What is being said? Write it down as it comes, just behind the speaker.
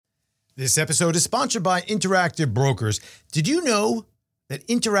This episode is sponsored by Interactive Brokers. Did you know that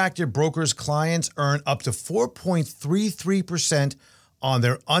Interactive Brokers clients earn up to 4.33% on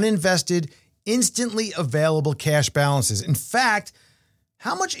their uninvested, instantly available cash balances? In fact,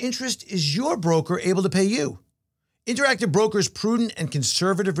 how much interest is your broker able to pay you? Interactive Brokers' prudent and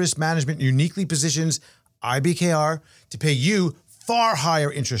conservative risk management uniquely positions IBKR to pay you far higher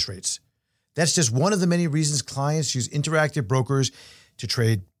interest rates. That's just one of the many reasons clients use Interactive Brokers to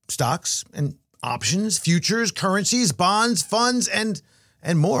trade stocks and options, futures, currencies, bonds, funds, and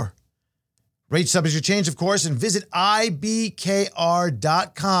more. Rate subject to change, of course, and visit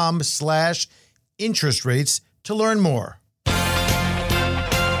ibkr.com/interest rates to learn more.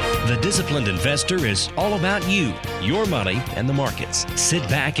 The Disciplined Investor is all about you, your money, and the markets. Sit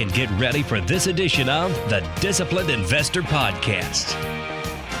back and get ready for this edition of the Disciplined Investor Podcast.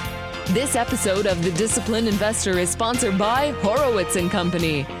 This episode of The Disciplined Investor is sponsored by Horowitz &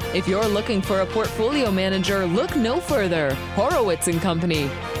 Company. If you're looking for a portfolio manager, look no further. Horowitz & Company.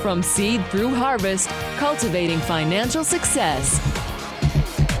 From seed through harvest, cultivating financial success.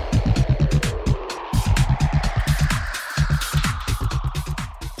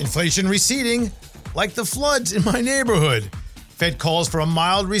 Inflation receding like the floods in my neighborhood. Fed calls for a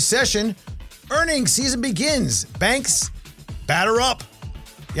mild recession. Earnings season begins. Banks batter up.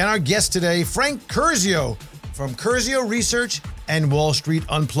 And our guest today, Frank Curzio from Curzio Research and Wall Street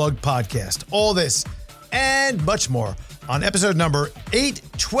Unplugged podcast. All this and much more on episode number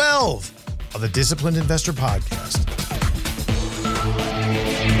 812 of the Disciplined Investor Podcast.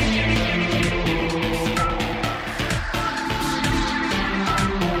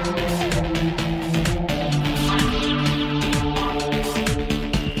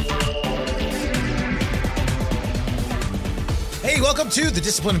 Welcome to the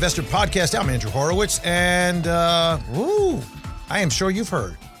Disciplined Investor Podcast. I'm Andrew Horowitz, and I am sure you've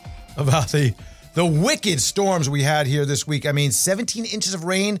heard about the wicked storms we had here this week. I mean, 17 inches of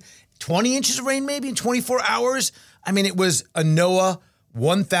rain, 20 inches of rain maybe in 24 hours. I mean, it was a NOAA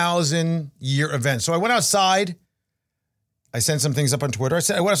 1,000-year event. So I went outside. I sent some things up on Twitter.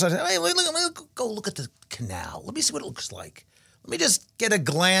 I went outside. Hey, go look at the canal. Let me see what it looks like. Let me just get a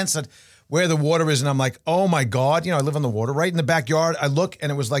glance at where the water is, and I'm like, oh my God, I live on the water, right in the backyard. I look,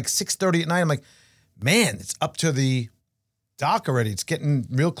 and it was like 6:30 at night. I'm like, man, it's up to the dock already. It's getting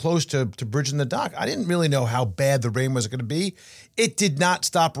real close to bridging the dock. I didn't really know how bad the rain was going to be. It did not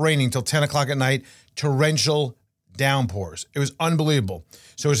stop raining until 10 o'clock at night, torrential downpours. It was unbelievable.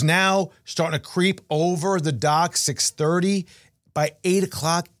 So it's now starting to creep over the dock, 6:30. By 8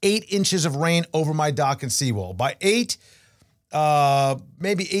 o'clock, 8 inches of rain over my dock and seawall. By 8,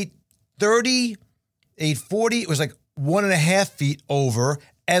 maybe 8:30, 8:40, it was like 1.5 feet over,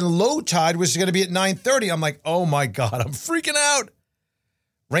 and low tide was going to be at 9:30. I'm like, oh my God, I'm freaking out.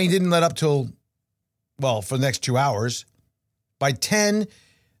 Rain didn't let up till, for the next 2 hours. By 10,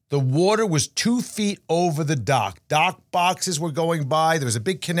 the water was 2 feet over the dock. Dock boxes were going by. There was a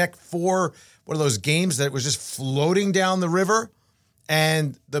big Connect 4, one of those games that was just floating down the river,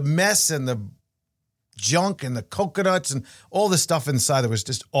 and the mess and the junk and the coconuts and all the stuff inside that was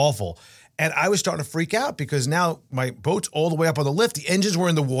just awful. And I was starting to freak out because now my boat's all the way up on the lift. The engines were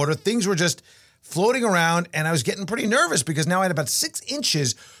in the water. Things were just floating around, and I was getting pretty nervous because now I had about 6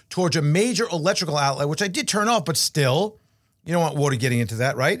 inches towards a major electrical outlet, which I did turn off, but still, you don't want water getting into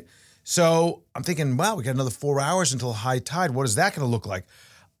that, right? So I'm thinking, wow, we got another 4 hours until high tide. What is that going to look like?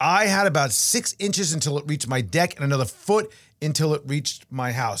 I had about 6 inches until it reached my deck and another foot until it reached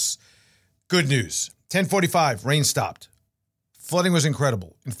my house. Good news. 10:45, rain stopped. Flooding was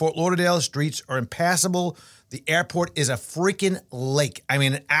incredible. In Fort Lauderdale, streets are impassable. The airport is a freaking lake. I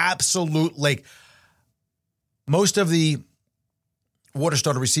mean, an absolute lake. Most of the water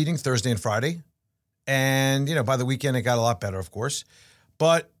started receding Thursday and Friday. And, by the weekend, it got a lot better, of course.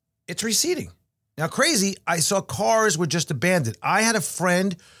 But it's receding. Now, crazy, I saw cars were just abandoned. I had a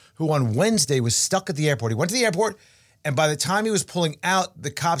friend who on Wednesday was stuck at the airport. He went to the airport, and by the time he was pulling out, the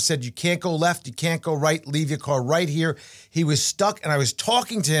cop said, you can't go left, you can't go right, leave your car right here. He was stuck, and I was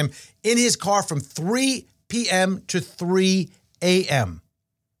talking to him in his car from 3 p.m. to 3 a.m.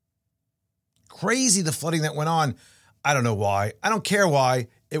 Crazy the flooding that went on. I don't know why. I don't care why.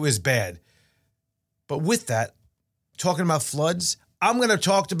 It was bad. But with that, talking about floods, I'm going to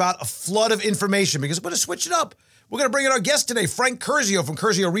talk about a flood of information because we're going to switch it up. We're going to bring in our guest today, Frank Curzio from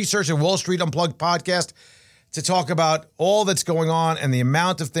Curzio Research and Wall Street Unplugged podcast, to talk about all that's going on and the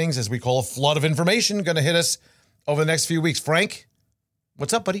amount of things, as we call a flood of information, going to hit us over the next few weeks. Frank,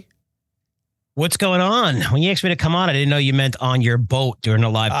 what's up, buddy? What's going on? When you asked me to come on, I didn't know you meant on your boat during a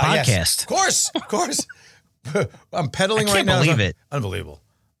live podcast. Yes. Of course. I'm pedaling right now. I can't believe it. Unbelievable.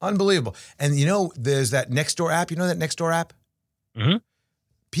 Unbelievable. And there's that Nextdoor app. You know that Nextdoor app? Mm-hmm.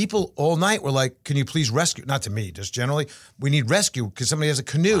 People all night were like, can you please rescue? Not to me, just generally. We need rescue because somebody has a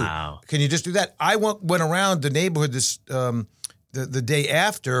canoe. Wow. Can you just do that? I went around the neighborhood the day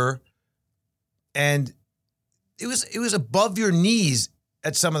after, and it was above your knees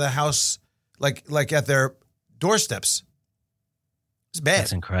at some of the house, like at their doorsteps. It's bad.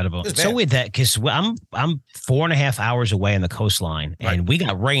 That's incredible. It's It's so weird that because I'm 4.5 hours away on the coastline, and we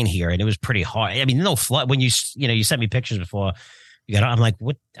got rain here, and it was pretty hard. I mean, no flood. When you sent me pictures before. I'm like,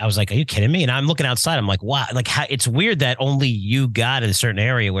 what? I was like, are you kidding me? And I'm looking outside. I'm like, wow. Like, it's weird that only you got in a certain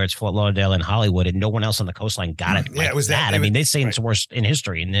area where it's Fort Lauderdale and Hollywood, and no one else on the coastline got it. Yeah, it was that. I mean, they say it's worst in the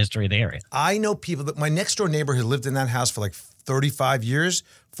history of the area. I know people that my next door neighbor who lived in that house for like 35 years,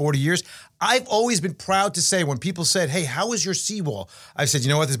 40 years. I've always been proud to say when people said, hey, how is your seawall? I've said, you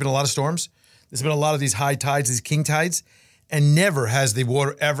know what? There's been a lot of storms. There's been a lot of these high tides, these king tides, and never has the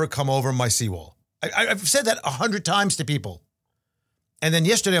water ever come over my seawall. I've said that 100 times to people. And then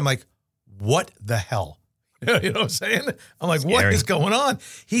yesterday, I'm like, what the hell? You know what I'm saying? I'm like, Scary. what is going on?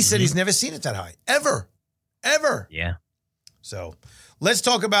 He said he's never seen it that high. Ever. Yeah. So let's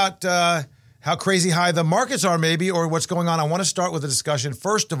talk about how crazy high the markets are maybe, or what's going on. I want to start with a discussion,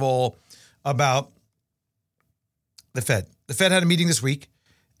 first of all, about the Fed. The Fed had a meeting this week.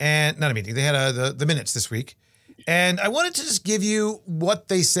 And not a meeting. They had the minutes this week. And I wanted to just give you what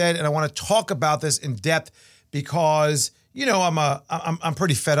they said, and I want to talk about this in depth because I'm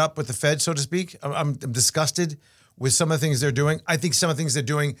pretty fed up with the Fed, so to speak. I'm disgusted with some of the things they're doing. I think some of the things they're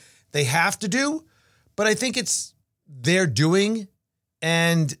doing, they have to do, but I think it's they're doing.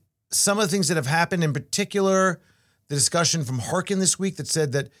 And some of the things that have happened, in particular, the discussion from Harkin this week that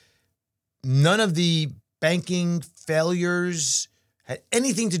said that none of the banking failures had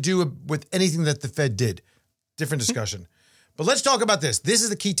anything to do with anything that the Fed did. Different discussion. But let's talk about this. This is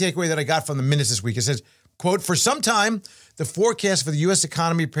the key takeaway that I got from the minutes this week. It says, quote, for some time, the forecast for the U.S.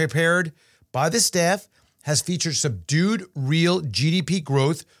 economy prepared by the staff has featured subdued real GDP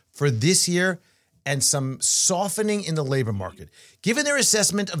growth for this year and some softening in the labor market. Given their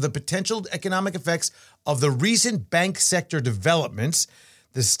assessment of the potential economic effects of the recent bank sector developments,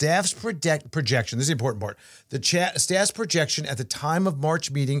 the staff's projection, this is the important part, staff's projection at the time of March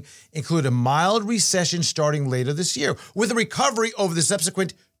meeting included a mild recession starting later this year, with a recovery over the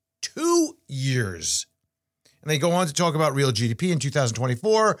subsequent 2 years. And they go on to talk about real GDP in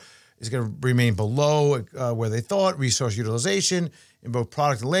 2024 is going to remain below where they thought. Resource utilization in both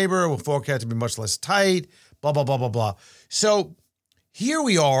product and labor will forecast to be much less tight, blah, blah, blah, blah, blah. So here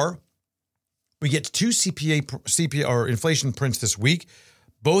we are. We get two CPI or inflation prints this week.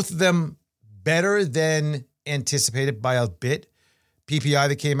 Both of them better than anticipated by a bit. PPI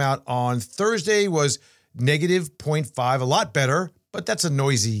that came out on Thursday was negative 0.5, a lot better, but that's a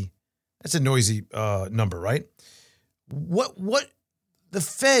noisy number, right? What the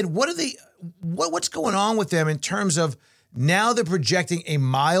Fed, what's going on with them in terms of now they're projecting a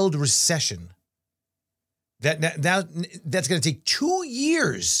mild recession now that's going to take 2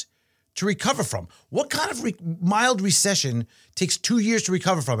 years to recover from. What kind of mild recession takes 2 years to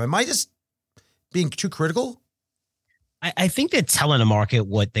recover from? Am I just being too critical? I think they're telling the market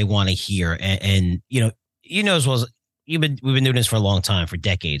what they want to hear. And as well as we've been doing this for a long time, for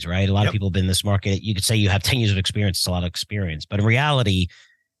decades, right? A lot of people have been in this market. You could say you have 10 years of experience. It's a lot of experience. But in reality,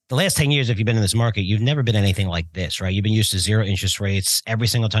 the last 10 years, if you've been in this market, you've never been anything like this, right? You've been used to zero interest rates. Every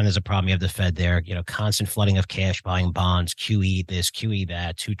single time there's a problem, you have the Fed there, constant flooding of cash, buying bonds, QE this, QE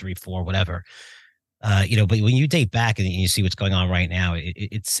that, 2, 3, 4, whatever. But when you date back and you see what's going on right now,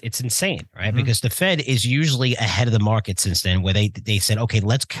 it's insane, right? Mm-hmm. Because the Fed is usually ahead of the market since then, where they said, okay,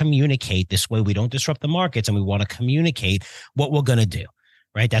 let's communicate this way. We don't disrupt the markets, and we want to communicate what we're going to do,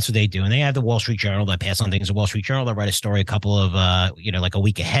 right? That's what they do. And they have the Wall Street Journal that pass on things. The Wall Street Journal that write a story a couple of, like a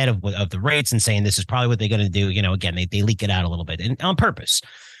week ahead of the rates and saying this is probably what they're going to do. Again, they leak it out a little bit and on purpose.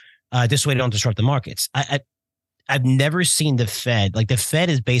 This way they don't disrupt the markets. I've never seen the Fed, like the Fed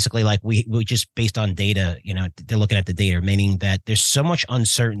is basically like we just based on data, they're looking at the data, meaning that there's so much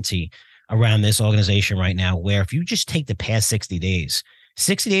uncertainty around this organization right now, where if you just take the past 60 days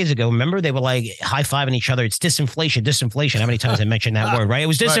ago, remember they were like high-fiving each other. It's disinflation. How many times I mentioned that word, right? It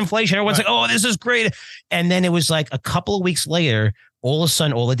was disinflation. Everyone's like, oh, this is great. And then it was like a couple of weeks later, all of a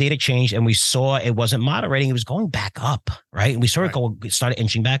sudden, all the data changed and we saw it wasn't moderating. It was going back up, right? And we saw it started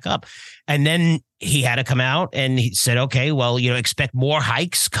inching back up. And then he had to come out and he said, okay, well, expect more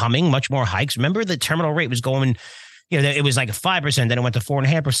hikes coming, much more hikes. Remember the terminal rate was going, it was like 5%, then it went to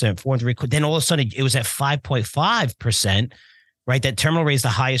 4.5%, 4.3. Then all of a sudden it was at 5.5%. right? That terminal rate is the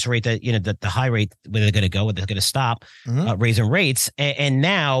highest rate that, the high rate where they're going to go, where they're going to stop raising rates. And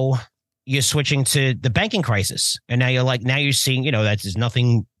now you're switching to the banking crisis. And now you're seeing, that there's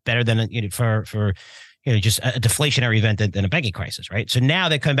nothing better than, for just a deflationary event than a banking crisis, right? So now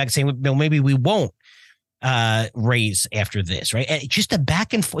they're coming back and saying, well, maybe we won't raise after this, right? And just a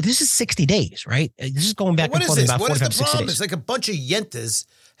back and forth. This is 60 days, right? This is going back and forth about 45, 60 days. What is the problem? It's like a bunch of yentas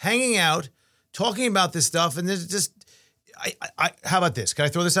hanging out, talking about this stuff, and there's just, how about this? Can I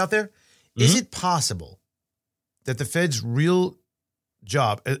throw this out there? Mm-hmm. Is it possible that the Fed's real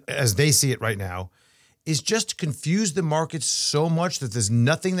job, as they see it right now, is just to confuse the markets so much that there's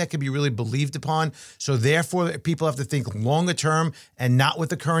nothing that can be really believed upon, so therefore people have to think longer term and not with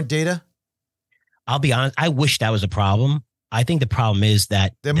the current data? I'll be honest. I wish that was a problem. I think the problem is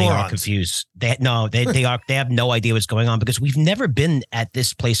that they are confused. They have no idea what's going on because we've never been at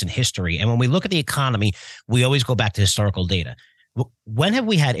this place in history. And when we look at the economy, we always go back to historical data. When have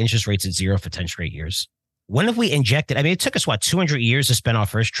we had interest rates at zero for 10 straight years? When have we injected? I mean, it took us 200 years to spend our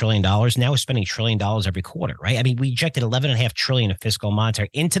first $1 trillion. Now we're spending $1 trillion every quarter, right? I mean, we injected $11.5 trillion of fiscal monetary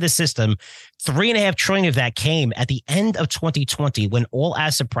into the system. $3.5 trillion of that came at the end of 2020 when all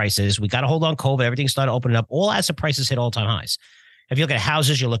asset prices, we got to hold on COVID, everything started opening up. All asset prices hit all-time highs. If you look at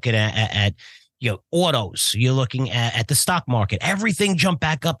houses, you're looking at autos, you're looking at the stock market. Everything jumped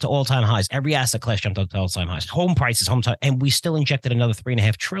back up to all-time highs. Every asset class jumped up to all-time highs. Home prices, and we still injected another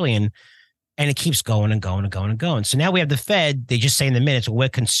 $3.5 trillion. And it keeps going and going and going and going. So now we have the Fed. They just say in the minutes, we're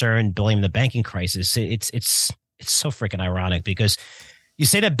concerned, blaming the banking crisis. It's so freaking ironic because you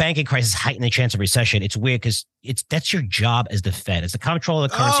say that banking crisis heightened the chance of recession. It's weird because that's your job as the Fed, as the comptroller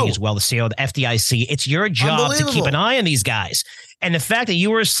of the currency as well, the CEO of the FDIC. It's your job to keep an eye on these guys. And the fact that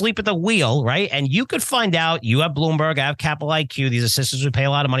you were asleep at the wheel, right? And you could find out, you have Bloomberg, I have Capital IQ, these assistants we pay a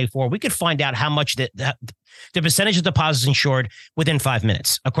lot of money for. We could find out how much the percentage of deposits insured within 5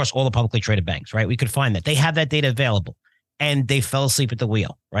 minutes across all the publicly traded banks, right? We could find that. They have that data available. And they fell asleep at the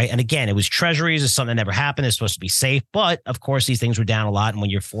wheel, right? And again, it was treasuries. It's something that never happened. It's supposed to be safe. But, of course, these things were down a lot. And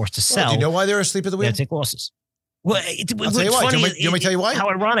when you're forced to sell. Do you know why they're asleep at the wheel? You take losses. Well, I'll tell you why. Funny, you want me to tell you why? How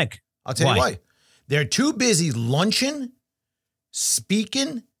ironic. I'll tell you why. They're too busy lunching,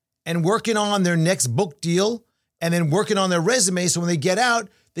 speaking, and working on their next book deal, and then working on their resume so when they get out,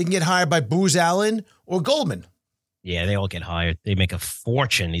 they can get hired by Booz Allen or Goldman. Yeah, they all get hired. They make a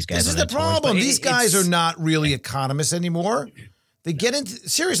fortune, these guys. This is the problem. These guys are not really economists anymore. They get into,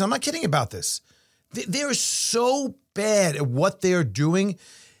 seriously, I'm not kidding about this. They're so bad at what they're doing.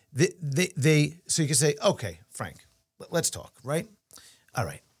 So you can say, okay, Frank, let's talk, right? All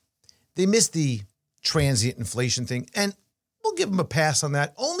right. They missed the transient inflation thing, and we'll give them a pass on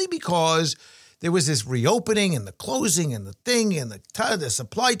that only because there was this reopening and the closing and the thing and the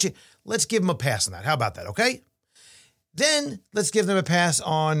supply chain. Let's give them a pass on that. How about that, okay? Then let's give them a pass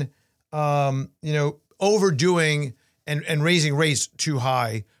on, overdoing and raising rates too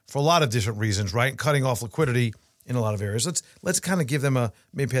high for a lot of different reasons, right? And cutting off liquidity in a lot of areas. Let's kind of give them a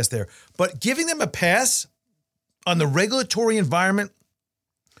maybe pass there. But giving them a pass on the regulatory environment,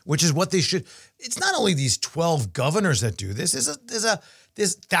 which is what they should. It's not only these 12 governors that do this.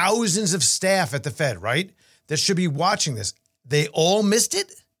 There's thousands of staff at the Fed, right? That should be watching this. They all missed it.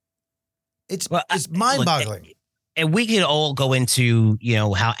 It's mind-boggling. And we could all go into,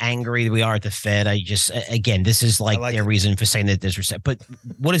 how angry we are at the Fed. This is like their reason for saying that there's reset. But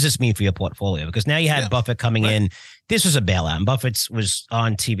what does this mean for your portfolio? Because now you had Buffett coming in. This was a bailout. And Buffett was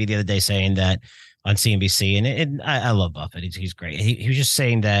on TV the other day saying that on CNBC. And I love Buffett. He's great. He was just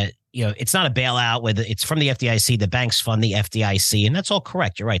saying that, it's not a bailout. Whether it's from the FDIC, the banks fund the FDIC. And that's all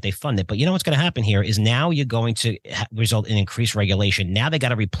correct. You're right. They fund it. But what's going to happen here is now you're going to result in increased regulation. Now they got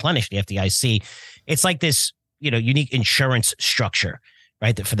to replenish the FDIC. It's like this, unique insurance structure,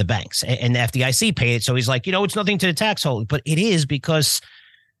 right, for the banks. And the FDIC paid it. So he's like, it's nothing to the tax holder. But it is because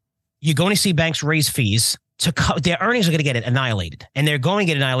you're going to see banks raise fees. Their earnings are going to get annihilated. And they're going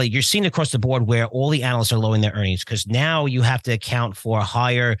to get annihilated. You're seeing across the board where all the analysts are lowering their earnings because now you have to account for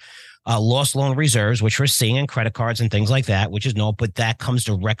higher lost loan reserves, which we're seeing in credit cards and things like that, which is but that comes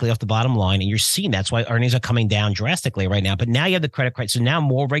directly off the bottom line. And you're seeing that's why earnings are coming down drastically right now. But now you have the credit card. So now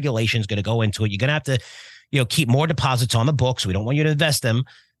more regulation is going to go into it. You're going to have to keep more deposits on the books. We don't want you to invest them.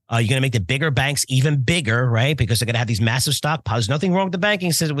 You're going to make the bigger banks even bigger, right? Because they're going to have these massive stockpiles. There's nothing wrong with the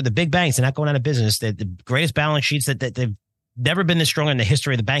banking system with the big banks. They're not going out of business. They're the greatest balance sheets that they've never been this strong in the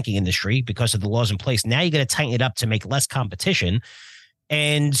history of the banking industry because of the laws in place. Now you're going to tighten it up to make less competition.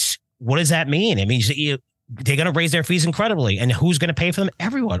 And what does that mean? It means they're going to raise their fees incredibly. And who's going to pay for them?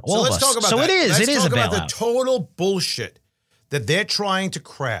 Everyone, all of us. Talk about so that. It is a bailout. Let's talk about the total bullshit that they're trying to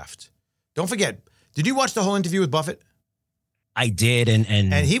craft. Don't forget. Did you watch the whole interview with Buffett? I did, and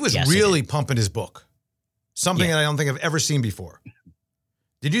he was yes, really pumping his book. Something Yeah. that I don't think I've ever seen before.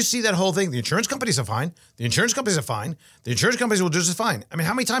 Did you see that whole thing? The insurance companies are fine. The insurance companies are fine. The insurance companies will do just fine. I mean,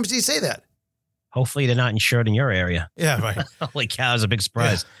 how many times did he say that? Hopefully they're not insured in your area. Yeah, right. Holy cow, it's a big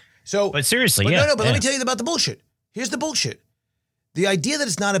surprise. Yeah. So, but seriously, but yeah. No, but let me tell you about the bullshit. Here's the bullshit. The idea that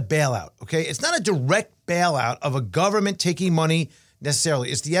it's not a bailout, okay? It's not a direct bailout of a government taking money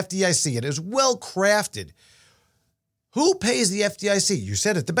necessarily. It's the FDIC. It is well crafted. Who pays the FDIC? You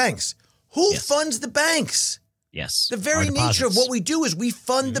said it, the banks. Who funds the banks? Yes. The very nature of what we do is we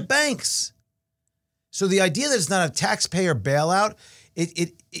fund the banks. So the idea that it's not a taxpayer bailout,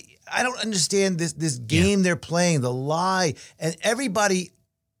 I don't understand this game they're playing, the lie, and everybody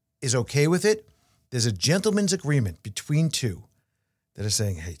is okay with it. There's a gentleman's agreement between two that are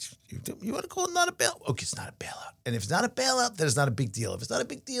saying, hey, you want to call it not a bailout? Okay, it's not a bailout. And if it's not a bailout, then it's not a big deal. If it's not a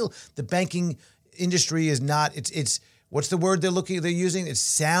big deal, the banking industry is not, it's what's the word they're using? It's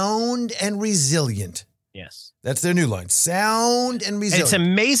sound and resilient. Yes. That's their new line. Sound and resilient. And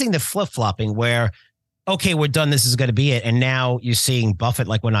it's amazing the flip-flopping where, okay, we're done. This is going to be it. And now you're seeing Buffett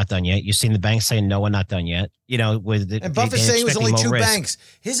like, we're not done yet. You're seeing the banks saying, no, we're not done yet. You know, and Buffett saying it was only two banks.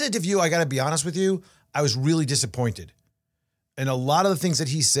 His interview, I got to be honest with you, I was really disappointed. And a lot of the things that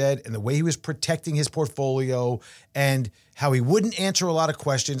he said and the way he was protecting his portfolio and how he wouldn't answer a lot of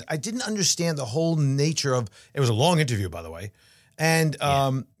questions, I didn't understand the whole nature of, it was a long interview, by the way. And,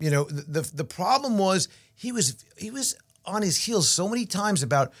 you know, the problem was he was on his heels so many times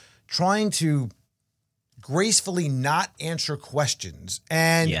about trying to gracefully not answer questions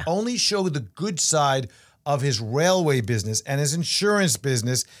and only show the good side of his railway business and his insurance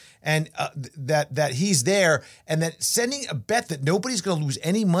business and that he's there and that sending a bet that nobody's going to lose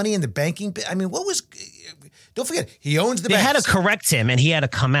any money in the banking. I mean, don't forget, he owns the banks. They had to correct him and he had to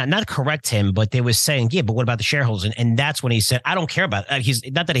come out, not correct him, but they were saying, yeah, but what about the shareholders? And that's when he said, I don't care about it. He's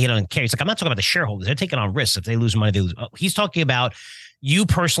not that he doesn't care. He's like, I'm not talking about the shareholders. They're taking on risks. If they lose money, they lose. He's talking about you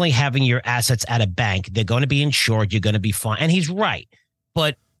personally having your assets at a bank. They're going to be insured. You're going to be fine. And he's right.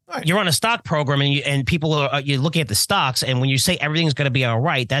 But you're on a stock program and people you're looking at the stocks. And when you say everything's going to be all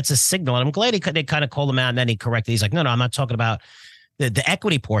right, that's a signal. And I'm glad they kind of called him out and then he corrected. He's like, no, I'm not talking about the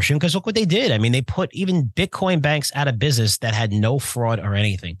equity portion, because look what they did. I mean, they put even Bitcoin banks out of business that had no fraud or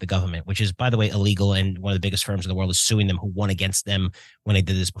anything, the government, which is, by the way, illegal. And one of the biggest firms in the world is suing them who won against them when they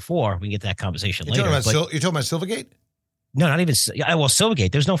did this before. We can get to that conversation later. You're talking about Silvergate? No, not even. Well,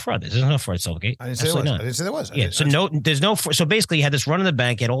 Silvergate. There's no fraud. There's no fraud at Silvergate. I didn't say there was. I didn't say there was. There's no. So basically, you had this run of the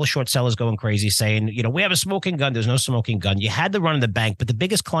bank, and all the short sellers going crazy, saying, you know, we have a smoking gun. There's no smoking gun. You had the run of the bank, but the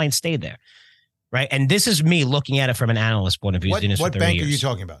biggest client stayed there, right? And this is me looking at it from an analyst point of view. What bank are you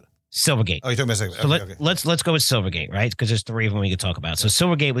talking about? Silvergate. Oh, you're talking about Silvergate. So let's go with Silvergate, right? Because there's three of them we could talk about. So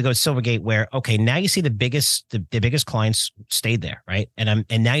Silvergate, we go with Silvergate, where now you see the biggest clients stayed there, right? And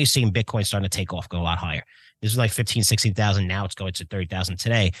now you're seeing Bitcoin starting to take off, go a lot higher. This was like 15, 16,000. Now it's going to 30,000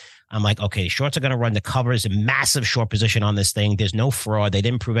 today. I'm like, okay, shorts are going to run. The cover is a massive short position on this thing. There's no fraud. They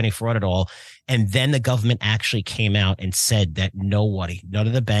didn't prove any fraud at all. And then the government actually came out and said that none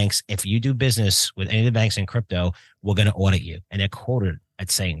of the banks, if you do business with any of the banks in crypto, we're going to audit you. And they're quoted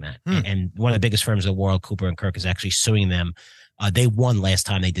at saying that. And one of the biggest firms in the world, Cooper and Kirk, is actually suing them. They won last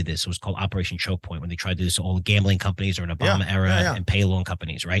time they did this. It was called Operation Choke Point, when they tried to do this to all the gambling companies or an Obama era and pay loan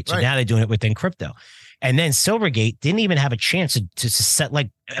companies, right? So now they're doing it within crypto. And then Silvergate didn't even have a chance to set, like,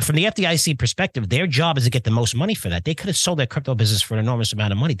 from the FDIC perspective, their job is to get the most money for that. They could have sold their crypto business for an enormous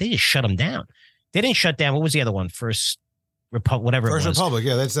amount of money. They just shut them down. They didn't shut down. What was the other one? First Republic, whatever it was. First Republic,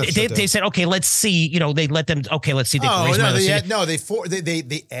 yeah. They said, okay, let's see. You know, they let them. Okay, let's see. They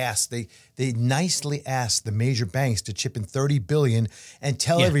nicely asked the major banks to chip in $30 billion and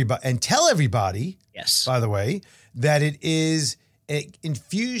tell everybody. Yes. By the way, that it is an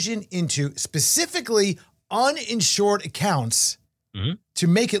infusion into specifically uninsured accounts to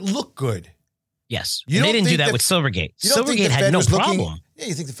make it look good. Yes. And they didn't do that with Silvergate. Silvergate had no problem.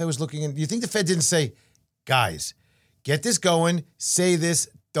 You think the Fed was looking, and you think the Fed didn't say, guys, get this going, say this,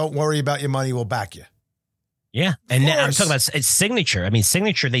 don't worry about your money, we'll back you. Yeah. And now I'm talking about it's Signature. I mean,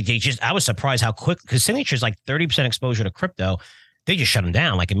 Signature, I was surprised how quick, because Signature is like 30% exposure to crypto. They just shut them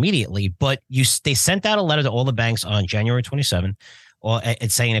down like immediately. But they sent out a letter to all the banks on January 27,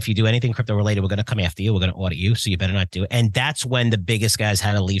 it's saying, if you do anything crypto related, we're going to come after you. We're going to audit you. So you better not do it. And that's when the biggest guys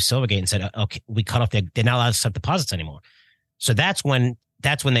had to leave Silvergate and said, okay, we cut off they're not allowed to accept deposits anymore. So that's when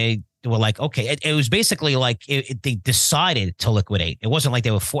they were like, okay, it was basically like they decided to liquidate. It wasn't like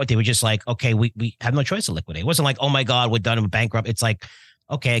they were forced. They were just like, okay, we have no choice to liquidate. It wasn't like, oh my God, we're done, we're bankrupt. It's like,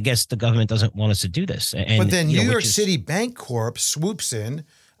 okay, I guess the government doesn't want us to do this. And, but then New York City Bank Corp swoops in.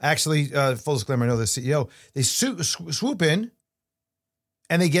 Actually, full disclaimer, I know the CEO. They swoop in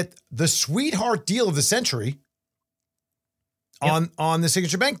and they get the sweetheart deal of the century on the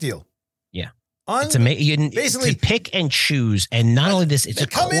Signature Bank deal. Yeah. It's amazing. Basically, to pick and choose. And not only this, it's a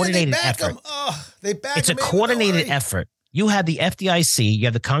coordinated effort. It's a coordinated effort. You have the FDIC, you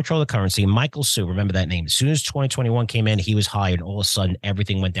have the Comptroller of the Currency, Michael Hsu, remember that name. As soon as 2021 came in, he was hired, and all of a sudden,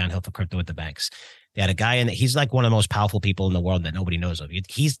 everything went downhill for crypto at the banks. They had a guy in it. He's like one of the most powerful people in the world that nobody knows of.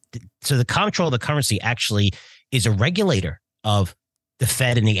 So the Comptroller of the Currency actually is a regulator of the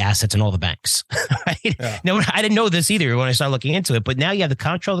Fed and the assets and all the banks. Right? Yeah. No, I didn't know this either when I started looking into it. But now you have the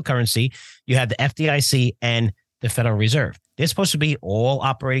Comptroller of the Currency, you have the FDIC, and the Federal Reserve. They're supposed to be all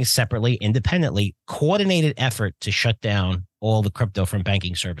operating separately, independently, coordinated effort to shut down all the crypto from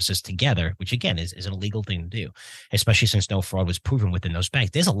banking services together, which again is an illegal thing to do, especially since no fraud was proven within those banks.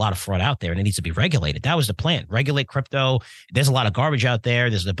 There's a lot of fraud out there and it needs to be regulated. That was the plan. Regulate crypto. There's a lot of garbage out there.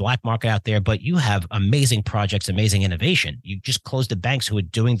 There's the black market out there, but you have amazing projects, amazing innovation. You just closed the banks who are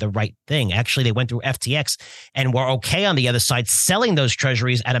doing the right thing. Actually, they went through FTX and were okay on the other side, selling those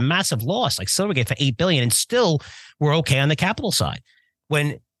treasuries at a massive loss, like Silvergate for $8 billion, and still were okay on the capital side.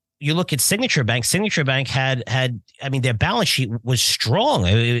 When you look at Signature Bank had their balance sheet was strong,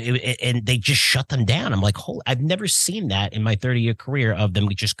 and they just shut them down. I'm like, I've never seen that in my 30-year career of them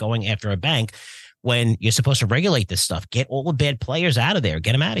just going after a bank when you're supposed to regulate this stuff. Get all the bad players out of there.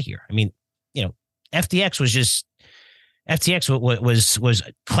 Get them out of here. I mean, FTX was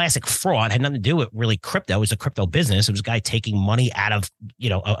classic fraud. Had nothing to do with really crypto. It was a crypto business. It was a guy taking money out of,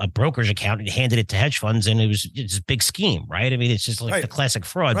 a brokerage account and handed it to hedge funds. And it's a big scheme, right? I mean, it's just like the classic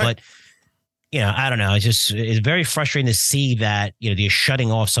fraud, but I don't know. It's very frustrating to see that, you're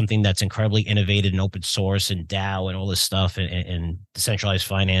shutting off something that's incredibly innovative and open source and DAO and all this stuff and decentralized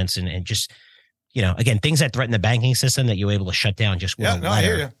finance and just, again, things that threaten the banking system that you're able to shut down just with I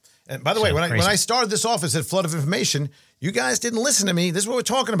hear you. And by the way, when I started this off, it said flood of information. You guys didn't listen to me. This is what we're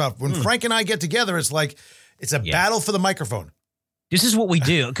talking about. When Frank and I get together, it's like it's a battle for the microphone. This is what we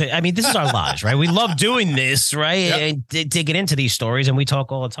do. I mean, this is our lives, right? We love doing this, right? Yep. And digging into these stories, and we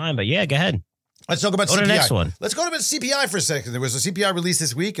talk all the time. But yeah, go ahead. Let's talk about CPI. The next one. Let's go to CPI for a second. There was a CPI release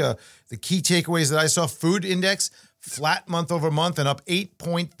this week. The key takeaways that I saw: food index flat month over month and up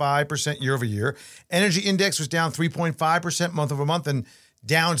 8.5% year over year. Energy index was down 3.5% month over month and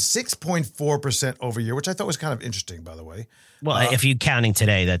down 6.4% over year, which I thought was kind of interesting, by the way. Well, if you're counting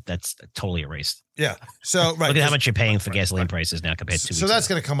today, that's totally erased. Yeah. So right, look at how much you're paying for gasoline prices now compared to 2 weeks ago. So that's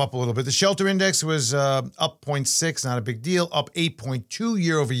going to come up a little bit. The shelter index was up 0.6, not a big deal, up 8.2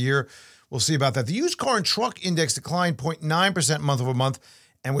 year over year. We'll see about that. The used car and truck index declined 0.9% month over month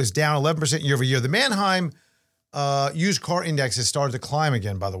and was down 11% year over year. The Manheim used car index has started to climb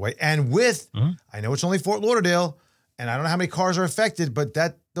again, by the way. And I know it's only Fort Lauderdale, and I don't know how many cars are affected, but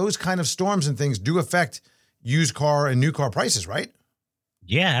those kind of storms and things do affect used car and new car prices, right?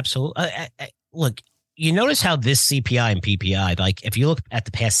 Yeah, absolutely. Look, you notice how this CPI and PPI, like if you look at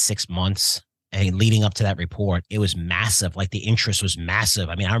the past 6 months and leading up to that report, it was massive. Like the interest was massive.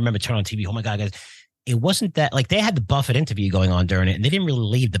 I mean, I remember turning on TV. Oh my God, guys. It wasn't that like they had the Buffett interview going on during it, and they didn't really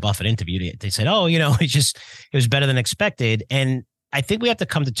leave the Buffett interview. They said, oh, it was better than expected. And I think we have to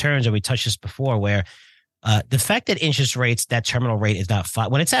come to terms, and we touched this before, where the fact that interest rates, that terminal rate is not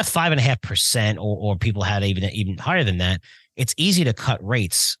when it's at 5.5%, or people had even higher than that, it's easy to cut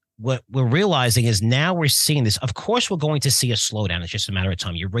rates. What we're realizing is now we're seeing this. Of course, we're going to see a slowdown. It's just a matter of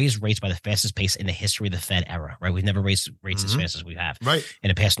time. You raise rates by the fastest pace in the history of the Fed era, right? We've never raised rates as fast as we have in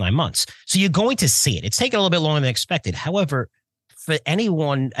the past 9 months. So you're going to see it. It's taken a little bit longer than expected. However, for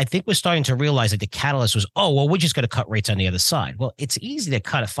anyone, I think we're starting to realize that the catalyst was, we're just going to cut rates on the other side. Well, it's easy to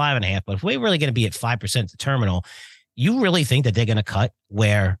cut at 5.5%, but if we're really going to be at 5% at the terminal, you really think that they're going to cut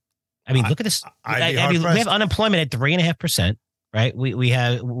where, look at this. We have unemployment at 3.5%. Right, we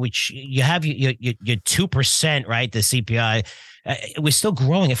have you have your 2%, right? The CPI, we're still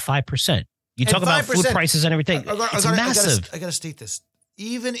growing at 5%. You talk about food prices and everything. It's massive. I got to state this: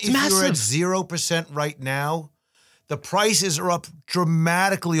 even if you're at 0% right now, the prices are up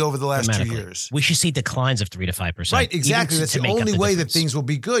dramatically over the last 2 years. We should see declines of 3 to 5%. Right, exactly. That's the only way that things will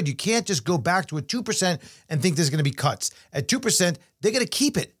be good. You can't just go back to a 2% and think there's going to be cuts. At 2%, they're going to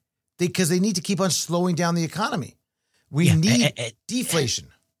keep it because they need to keep on slowing down the economy. We need deflation.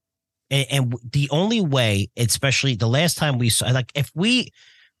 And the only way, especially the last time we saw, like if we,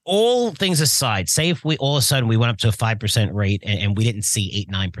 all things aside, say if we all of a sudden we went up to a 5% rate and we didn't see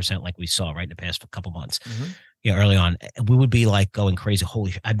 8-9% like we saw right in the past couple months, early on, we would be like going crazy.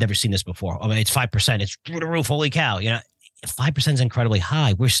 Holy, I've never seen this before. It's 5%. It's through the roof. Holy cow. 5% is incredibly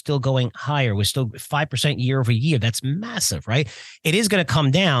high. We're still going higher. We're still 5% year over year. That's massive, right? It is going to come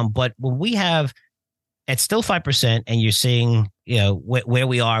down, but when we have It's still 5%, and you're seeing, where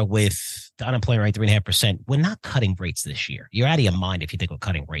we are with the unemployment rate, 3.5%. We're not cutting rates this year. You're out of your mind if you think we're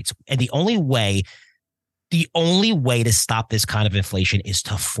cutting rates. And the only way to stop this kind of inflation is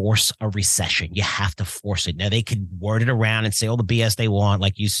to force a recession. You have to force it. Now, they could word it around and say all the BS they want,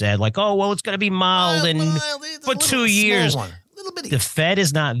 like you said, like, oh, well, it's going to be mild for 2 years. The Fed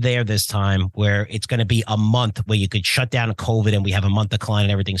is not there this time where it's going to be a month where you could shut down COVID and we have a month decline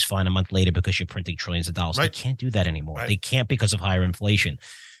and everything's fine a month later because you're printing trillions of dollars. Right. They can't do that anymore. Right. They can't because of higher inflation.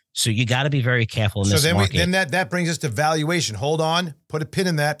 So you got to be very careful in this market. Then that brings us to valuation. Hold on, put a pin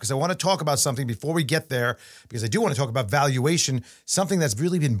in that because I want to talk about something before we get there, because I do want to talk about valuation, something that's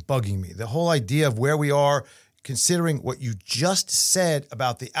really been bugging me. The whole idea of where we are, considering what you just said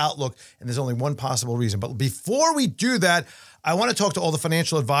about the outlook, and there's only one possible reason. But before we do that, I want to talk to all the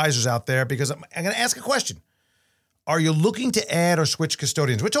financial advisors out there because I'm going to ask a question. Are you looking to add or switch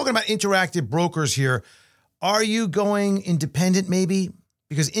custodians? We're talking about Interactive Brokers here. Are you going independent maybe?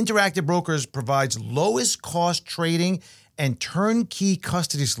 Because Interactive Brokers provides lowest cost trading and turnkey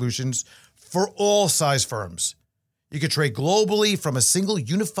custody solutions for all size firms. You can trade globally from a single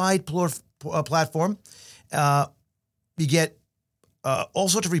unified platform. You get all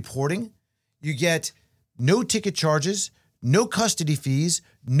sorts of reporting. You get no ticket charges, no custody fees,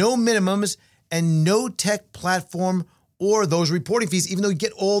 no minimums, and no tech platform or those reporting fees, even though you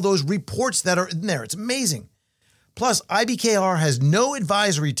get all those reports that are in there. It's amazing. Plus, IBKR has no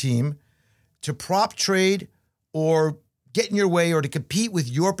advisory team to prop trade or get in your way or to compete with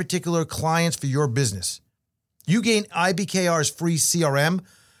your particular clients for your business. You gain IBKR's free CRM,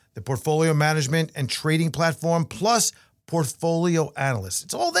 the portfolio management and trading platform, plus portfolio analysts.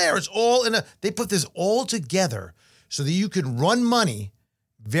 It's all there. It's all they put this all together so that you could run money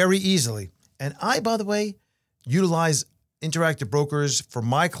very easily. And I, by the way, utilize Interactive Brokers for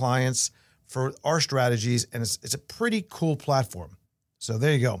my clients, for our strategies, and it's a pretty cool platform. So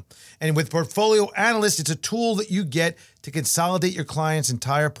there you go. And with Portfolio Analyst, it's a tool that you get to consolidate your client's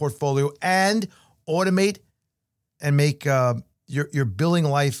entire portfolio and automate and make your billing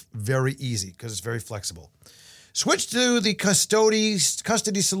life very easy because it's very flexible. Switch to the custody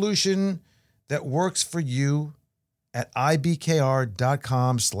solution that works for you at ibkr.com/RIA.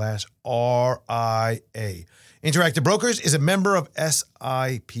 Interactive Brokers is a member of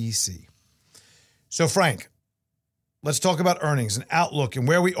SIPC. So, Frank, let's talk about earnings and outlook and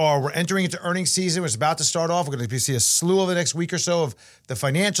where we are. We're entering into earnings season. It's about to start off. We're going to see a slew over the next week or so of the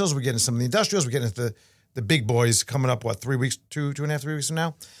financials. We're getting some of the industrials. We're getting into the big boys coming up, 3 weeks, 2.5, 3 weeks from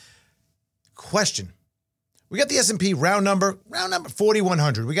now? Question. We got the S&P round number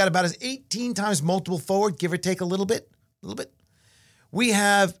 4,100. We got about as 18 times multiple forward, give or take a little bit. We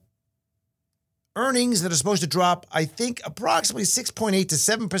have earnings that are supposed to drop, I think, approximately 6.8 to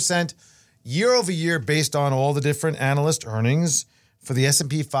 7% year over year based on all the different analyst earnings for the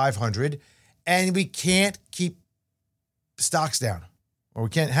S&P 500. And we can't keep stocks down, or we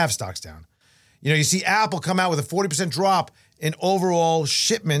can't have stocks down. You see Apple come out with a 40% drop in overall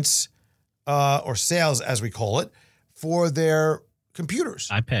shipments or sales, as we call it, for their computers.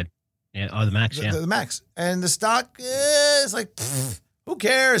 iPad. Yeah, or the Macs, the Macs. And the stock is like, who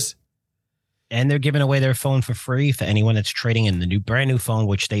cares? And they're giving away their phone for free for anyone that's trading in the brand new phone,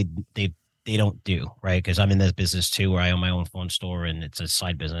 which they don't do, right? Because I'm in this business too, where I own my own phone store and it's a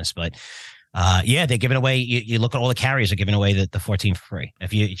side business. But they're giving away, you look at all the carriers are giving away the 14 for free.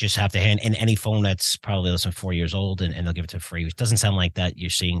 If you just have to hand in any phone that's probably less than 4 years old and they'll give it to free. It doesn't sound like that you're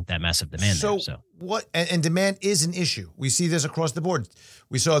seeing that massive demand there. So what, and demand is an issue. We see this across the board.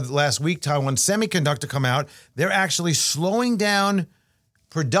 We saw last week, Taiwan Semiconductor come out. They're actually slowing down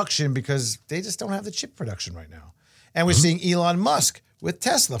production because they just don't have the chip production right now. And we're seeing Elon Musk with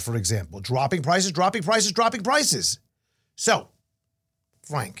Tesla, for example, dropping prices. So,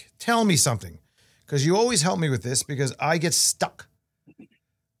 Frank, tell me something, because you always help me with this because I get stuck.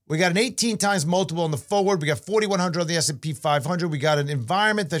 We got an 18 times multiple on the forward. We got 4,100 on the S&P 500. We got an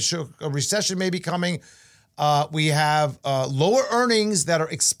environment that shows a recession may be coming. We have lower earnings that are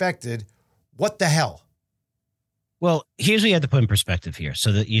expected. What the hell? Well, here's what you have to put in perspective here.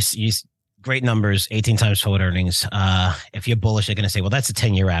 So that you great numbers, 18 times forward earnings. If you're bullish, they're going to say, well, that's a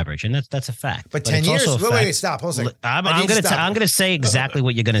 10-year average. And that's a fact. But 10 years? Wait, stop. Hold on a second. I'm going to say exactly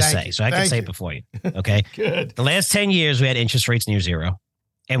what you're going to say. So I can say it before you. Okay. Good. The last 10 years, we had interest rates near zero.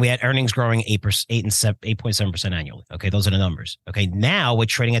 And we had earnings growing 8.7% annually. Okay. Those are the numbers. Okay. Now we're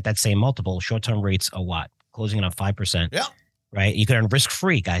trading at that same multiple. Short-term rates are what? Closing in on 5%. Yeah. Right. You can earn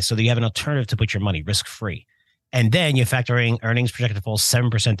risk-free, guys. So that you have an alternative to put your money risk-free. And then you're factoring earnings projected to fall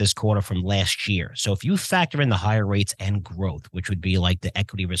 7% this quarter from last year. So if you factor in the higher rates and growth, which would be like the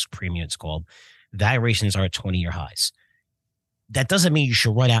equity risk premium, it's called, valuations are at 20-year highs. That doesn't mean you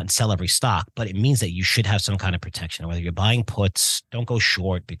should run out and sell every stock, but it means that you should have some kind of protection. Whether you're buying puts, don't go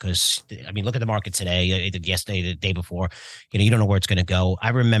short because, I mean, look at the market today, yesterday, the day before, you don't know where it's going to go. I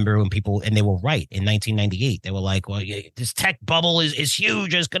remember when people, and they were right in 1998, they were like, well, this tech bubble is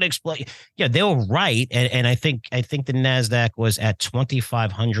huge. It's going to explode. Yeah, they were right. And I think the NASDAQ was at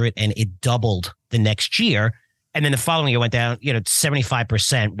 2,500 and it doubled the next year. And then the following year went down,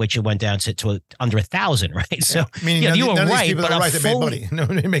 75%, which it went down to under 1,000, right? So meaning you were right, but right, they made money. No,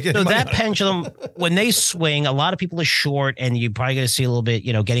 they make any so money that pendulum, when they swing, a lot of people are short, and you're probably going to see a little bit,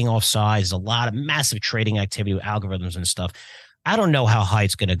 getting off sides, a lot of massive trading activity with algorithms and stuff. I don't know how high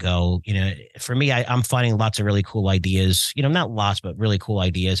it's going to go. For me, I'm finding lots of really cool ideas. Not lots, but really cool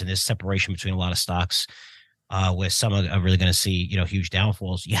ideas, and there's separation between a lot of stocks. Where some are really going to see, huge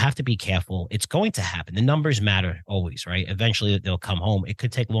downfalls. You have to be careful. It's going to happen. The numbers matter always, right? Eventually they'll come home. It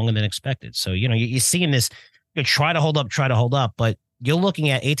could take longer than expected. So, you're seeing this, try to hold up, but you're looking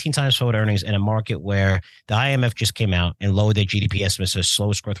at 18 times forward earnings in a market where the IMF just came out and lowered their GDP estimates to the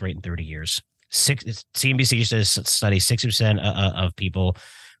slowest growth rate in 30 years. CNBC just did a study, 60% of people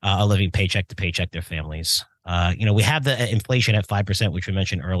are living paycheck to paycheck, their families. We have the inflation at 5%, which we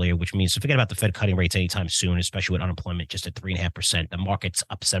mentioned earlier, which means forget about the Fed cutting rates anytime soon, especially with unemployment just at 3.5%. The market's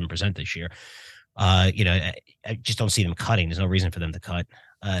up 7% this year. I just don't see them cutting. There's no reason for them to cut.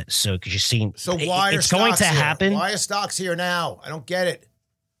 So because you're seeing, so why it's going to happen. Why are stocks here now? I don't get it.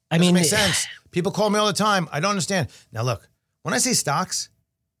 I mean, makes sense. People call me all the time. I don't understand. Now look, when I say stocks,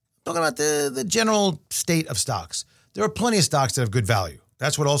 I'm talking about the general state of stocks. There are plenty of stocks that have good value.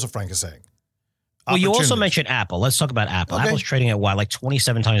 That's what also Frank is saying. Well, you also mentioned Apple. Let's talk about Apple. Okay. Apple's trading at like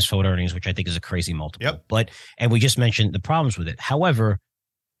 27 times forward earnings, which I think is a crazy multiple. Yep. And we just mentioned the problems with it. However,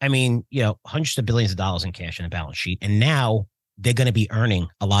 I mean, hundreds of billions of dollars in cash in the balance sheet. And now they're going to be earning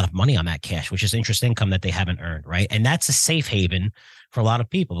a lot of money on that cash, which is interest income that they haven't earned, right? And that's a safe haven for a lot of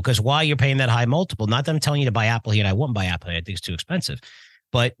people because while you're paying that high multiple, not that I'm telling you to buy Apple here, and I wouldn't buy Apple here, I think it's too expensive.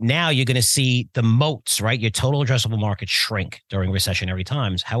 But now you're going to see the moats, right? Your total addressable market shrink during recessionary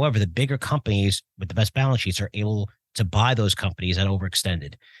times. However, the bigger companies with the best balance sheets are able to buy those companies that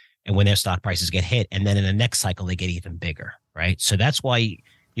overextended. And when their stock prices get hit, and then in the next cycle, they get even bigger, right? So that's why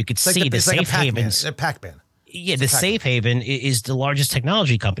you could see the safe havens. A Pac-Man. Yeah, the safe haven is the largest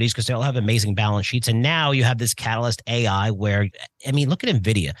technology companies because they all have amazing balance sheets. And now you have this catalyst AI where, I mean, look at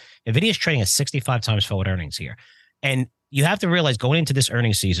NVIDIA. NVIDIA is trading at 65 times forward earnings here. And you have to realize going into this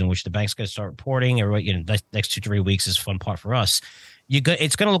earnings season, which the bank's going to start reporting, or next 2-3 weeks is a fun part for us.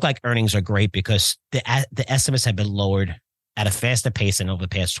 It's going to look like earnings are great because the estimates have been lowered at a faster pace than over the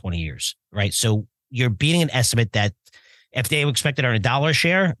past 20 years, right? So you're beating an estimate that if they expected to earn $1 a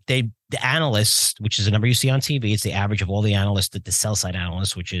share, the analysts, which is a number you see on TV, it's the average of all the analysts, the sell side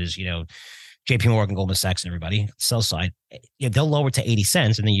analysts, which is JP Morgan, Goldman Sachs, and everybody sell side. They'll lower it to 80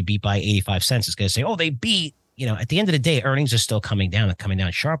 cents, and then you beat by 85 cents. It's going to say, oh, they beat. At the end of the day, earnings are still coming down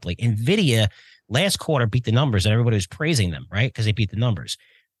sharply. NVIDIA last quarter beat the numbers and everybody was praising them, right? Because they beat the numbers.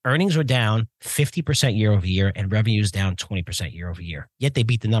 Earnings were down 50% year over year and revenues down 20% year over year. Yet they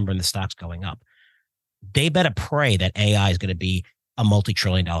beat the number and the stock's going up. They better pray that AI is going to be a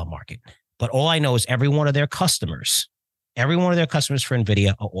multi-trillion-dollar market. But all I know is every one of their customers for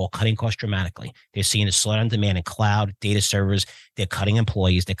NVIDIA are all cutting costs dramatically. They're seeing a slowdown in demand in cloud, data servers. They're cutting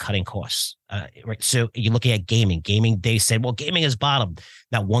employees. They're cutting costs. Right. So you're looking at gaming. Gaming, they said, well, gaming has bottomed.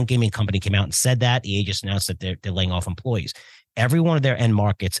 Not one gaming company came out and said that. EA just announced that they're laying off employees. Every one of their end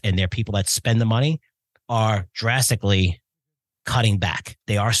markets and their people that spend the money are drastically cutting back.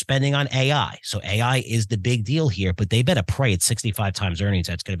 They are spending on AI. So AI is the big deal here, but they better pray at 65 times earnings.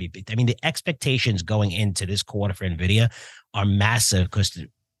 That's going to be big. I mean, the expectations going into this quarter for NVIDIA are massive because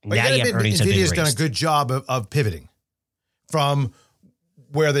now you have earnings. NVIDIA's done a good job of pivoting from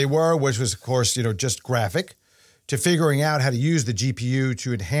where they were, which was, of course, just graphic, to figuring out how to use the GPU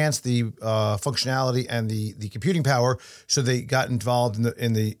to enhance the functionality and the computing power. So they got involved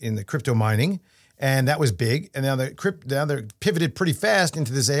in the crypto mining. And that was big. And now they're pivoted pretty fast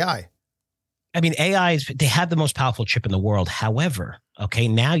into this AI. I mean, they have the most powerful chip in the world. However, okay,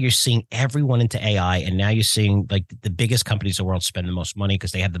 now you're seeing everyone into AI. And now you're seeing like the biggest companies in the world spend the most money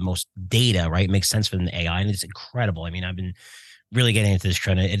because they have the most data, right? It makes sense for them to AI. And it's incredible. I mean, I've been really getting into this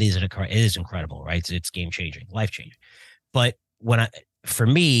trend. It is incredible, right? It's game changing, life changing. But for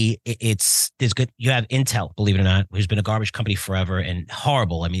me, there's good. You have Intel, believe it or not, who's been a garbage company forever and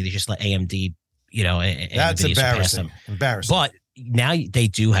horrible. I mean, they just let AMD, and that's embarrassing. But now they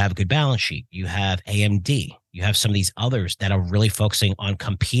do have a good balance sheet. You have AMD. You have some of these others that are really focusing on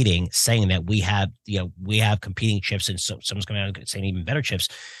competing, saying that we have competing chips, and someone's coming out and saying even better chips.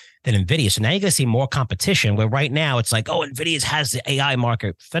 than NVIDIA. So now you're going to see more competition where right now it's like, oh, NVIDIA has the AI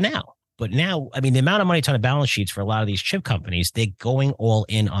market for now. But now, I mean, the amount of money on the balance sheets for a lot of these chip companies, they're going all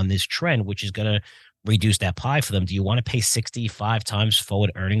in on this trend, which is going to reduce that pie for them. Do you want to pay 65 times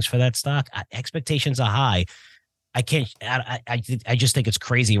forward earnings for that stock? Expectations are high. I can't. I just think it's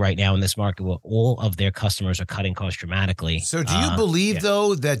crazy right now in this market where all of their customers are cutting costs dramatically. So do you believe,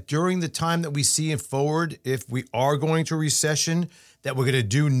 though, that during the time that we see it forward, if we are going to recession, that we're going to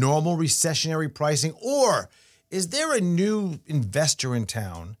do normal recessionary pricing? Or is there a new investor in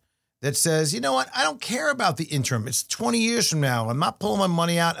town that says, you know what, I don't care about the interim. It's 20 years from now. I'm not pulling my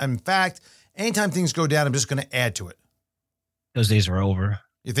money out. In fact, anytime things go down, I'm just going to add to it. Those days are over.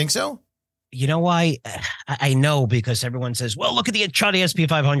 You think so? You know why? I know, because everyone says, well, look at the chart of the S&P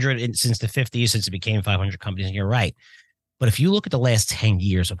 500 since the 50s, since it became 500 companies. And you're right. But if you look at the last 10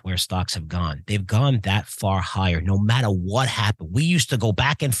 years of where stocks have gone, they've gone that far higher, no matter what happened. We used to go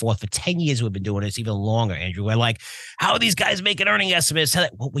back and forth for 10 years. We've been doing this even longer, Andrew. We're like, how are these guys making earning estimates?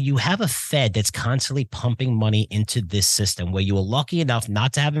 Well, when you have a Fed that's constantly pumping money into this system, where you were lucky enough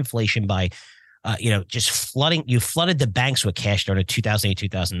not to have inflation by just flooded the banks with cash during 2008,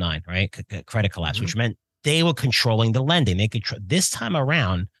 2009, right? Credit collapse, which meant they were controlling the lending. They could this time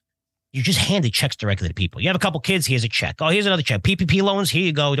around, you just handed checks directly to people. You have a couple kids, here's a check. Oh, here's another check. PPP loans, here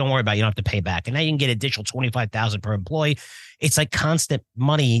you go. Don't worry about it. You don't have to pay back. And now you can get additional $25,000 per employee. It's like constant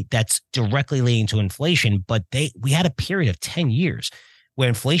money that's directly leading to inflation. But we had a period of 10 years where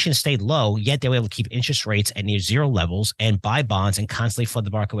inflation stayed low, yet they were able to keep interest rates at near zero levels and buy bonds and constantly flood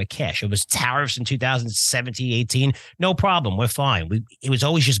the market with cash. It was tariffs in 2017, 18. No problem. We're fine. It was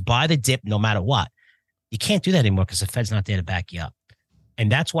always just buy the dip no matter what. You can't do that anymore because the Fed's not there to back you up.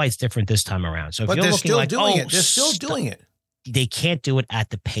 And that's why it's different this time around. So if you're looking like, they're still doing it. They can't do it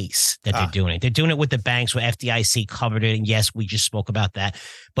at the pace that they're doing it. They're doing it with the banks where FDIC covered it. And yes, we just spoke about that.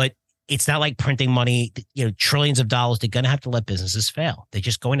 But it's not like printing money, trillions of dollars. They're going to have to let businesses fail. They're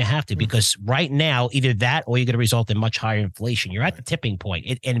just going to have to, because right now, either that or you're going to result in much higher inflation. You're at the tipping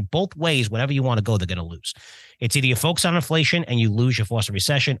point. And both ways, whatever you want to go, they're going to lose. It's either you focus on inflation and you lose, you force a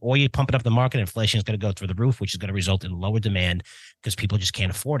recession, or you pump it up the market. Inflation is going to go through the roof, which is going to result in lower demand because people just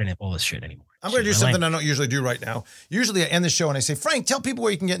can't afford all this shit anymore. I'm going to do something I don't usually do right now. Usually I end the show and I say, Frank, tell people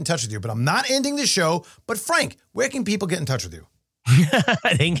where you can get in touch with you. But I'm not ending the show. But Frank, where can people get in touch with you?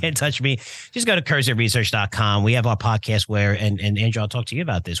 They can get in touch with me. Just go to cursorresearch.com. We have our podcast and Andrew, I'll talk to you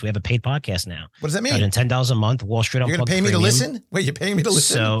about this. We have a paid podcast now. What does that mean? $10 a month, Wall Street Unplugged. You're going to pay me to listen? Wait, you're paying me to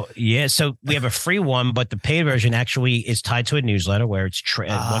listen? So we have a free one, but the paid version actually is tied to a newsletter where it's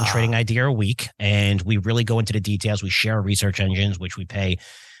one trading idea a week. And we really go into the details. We share our research engines, which we pay.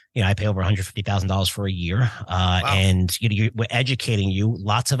 I pay over $150,000 for a year. Wow. And we're educating you,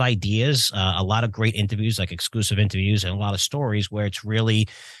 lots of ideas, a lot of great interviews, like exclusive interviews, and a lot of stories where it's really,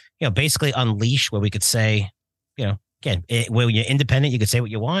 basically unleashed, where we could say, again, when you're independent, you could say what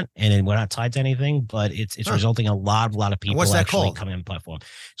you want, and then we're not tied to anything, but it's resulting in a lot of people actually coming on the platform.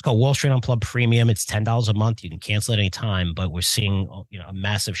 It's called Wall Street Unplugged Premium. It's $10 a month. You can cancel it any time, but we're seeing, a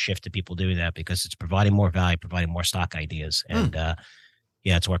massive shift to people doing that because it's providing more value, providing more stock ideas. And,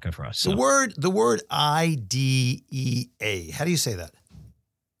 yeah, it's working for us. So. The word IDEA. How do you say that?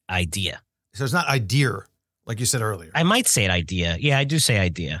 Idea. So it's not idea, like you said earlier. I might say it idea. Yeah, I do say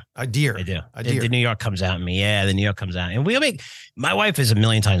idea. Idea. I do. The New York comes out in me. Yeah, the New York comes out. And my wife is a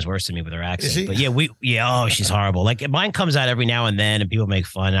million times worse than me with her accent. Is she? But yeah, she's horrible. Like mine comes out every now and then and people make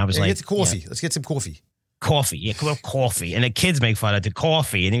fun. And I was get coffee. Yeah. Let's get some coffee. Coffee. Yeah, coffee. And the kids make fun of the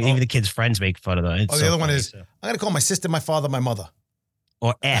coffee. And even the kids' friends make fun of them. The other one is, I'm going to call my sister, my father, my mother.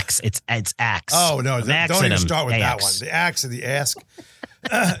 Or X. It's axe. Oh, no. Don't even start with that one. The axe and the ask.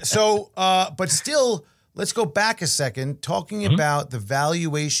 But still, let's go back a second, talking about the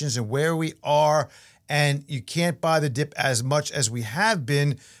valuations and where we are. And you can't buy the dip as much as we have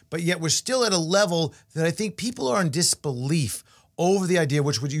been, but yet we're still at a level that I think people are in disbelief over the idea,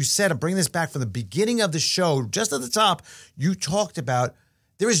 which you said, I'm bringing this back from the beginning of the show, just at the top, you talked about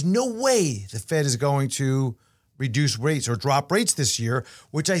there is no way the Fed is going to reduce rates or drop rates this year,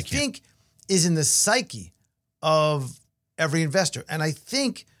 which I think is in the psyche of every investor. And I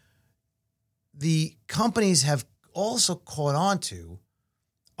think the companies have also caught on to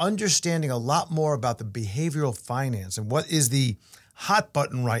understanding a lot more about the behavioral finance and what is the hot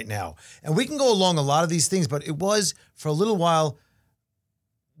button right now. And we can go along a lot of these things, but it was for a little while,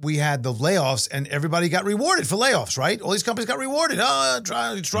 we had the layoffs and everybody got rewarded for layoffs, right? All these companies got rewarded.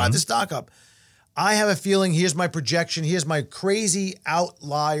 Drive the stock up. I have a feeling, here's my projection, here's my crazy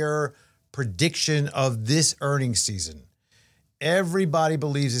outlier prediction of this earnings season. Everybody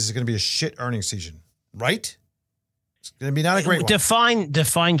believes this is going to be a shit earnings season, right? It's going to be not a great one.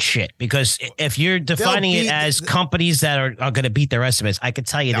 Define shit, because if you're defining it as companies that are going to beat their estimates, I can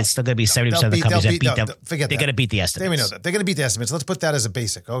tell you there's still going to be 70% of the companies that beat them. Forget they're going to beat the estimates. We know that. They're going to beat the estimates. Let's put that as a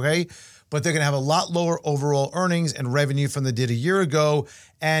basic, okay? But they're going to have a lot lower overall earnings and revenue from they did a year ago.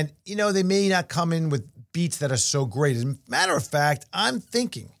 And, they may not come in with beats that are so great. As a matter of fact, I'm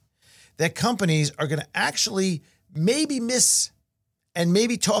thinking that companies are going to actually maybe miss and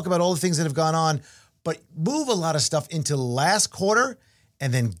maybe talk about all the things that have gone on, but move a lot of stuff into last quarter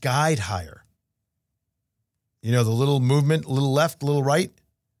and then guide higher. The little movement, a little left, a little right.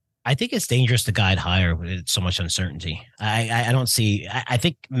 I think it's dangerous to guide higher with so much uncertainty. I don't see. I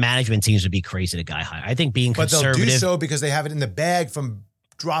think management seems to be crazy to guide higher. I think being conservative. But they'll do so because they have it in the bag from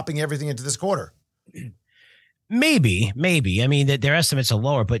dropping everything into this quarter. Maybe. I mean, their estimates are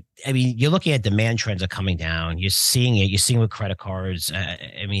lower, but I mean, you're looking at demand trends are coming down. You're seeing it. You're seeing with credit cards.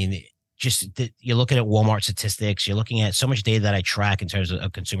 You're looking at Walmart statistics. You're looking at so much data that I track in terms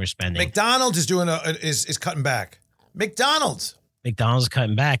of consumer spending. McDonald's is cutting back. McDonald's is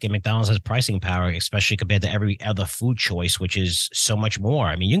cutting back, and McDonald's has pricing power, especially compared to every other food choice, which is so much more.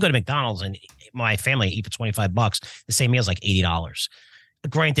 I mean, you can go to McDonald's and my family eat for $25. The same meal is like $80.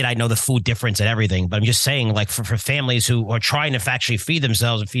 Granted, I know the food difference and everything, but I'm just saying, like for families who are trying to actually feed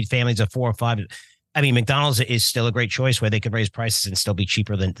themselves and feed families of 4 or 5. I mean, McDonald's is still a great choice where they could raise prices and still be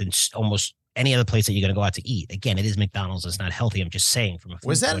cheaper than almost any other place that you're going to go out to eat. Again, it is McDonald's. It's not healthy. I'm just saying from a food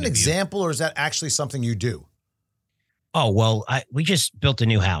Was that point an of view. example, or is that actually something you do? Oh, well, we just built a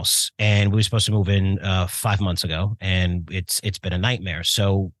new house and we were supposed to move in 5 months ago, and it's been a nightmare.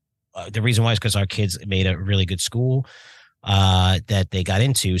 So the reason why is because our kids made a really good school that they got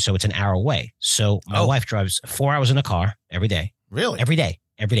into. So it's an hour away. So my wife drives 4 hours in a car every day. Really? Every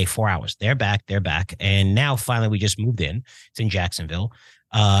day, 4 hours. They're back. And now finally we just moved in. It's in Jacksonville.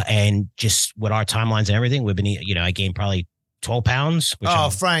 And just with our timelines and everything, we've been, I gained probably 12 pounds.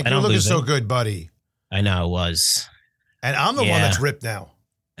 Frank, you're looking so good, buddy. I know it was. And I'm the one that's ripped now.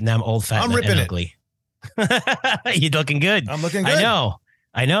 And now I'm old, fat, I'm ripping and ugly. You're looking good. I'm looking good.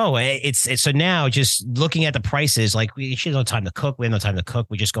 I know. It's so now just looking at the prices, like we have no time to cook. We have no time to cook.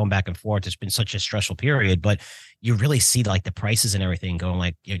 We're just going back and forth. It's been such a stressful period, but you really see like the prices and everything going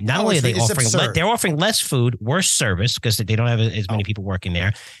like, not only are they they're offering less food, worse service because they don't have as many people working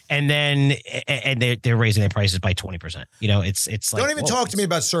there. And then, they're raising their prices by 20%. It's like, don't even talk to me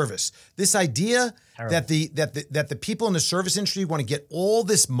about service. This idea that the people in the service industry want to get all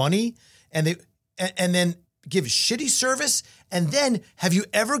this money and then give shitty service. And then, have you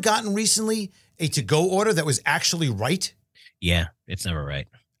ever gotten recently a to-go order that was actually right? Yeah, it's never right.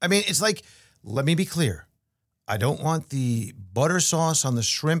 I mean, it's like, let me be clear. I don't want the butter sauce on the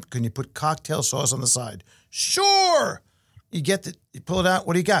shrimp. Can you put cocktail sauce on the side? Sure. You pull it out.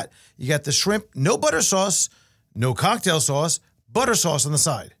 What do you got? You got the shrimp, no butter sauce, no cocktail sauce, butter sauce on the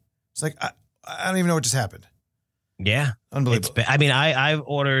side. It's like, I don't even know what just happened. Yeah. Unbelievable. I've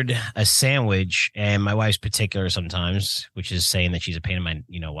ordered a sandwich, and my wife's particular sometimes, which is saying that she's a pain in my,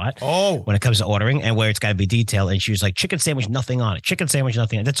 when it comes to ordering and where it's got to be detailed. And she was like, chicken sandwich, nothing on it. Chicken sandwich,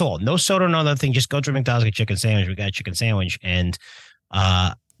 nothing on it. That's all. No soda, no other thing. Just go to McDonald's, get chicken sandwich. We got a chicken sandwich. And,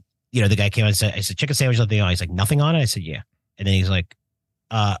 the guy came and said, I said, chicken sandwich, nothing on it. He's like, nothing on it? I said, yeah. And then he's like,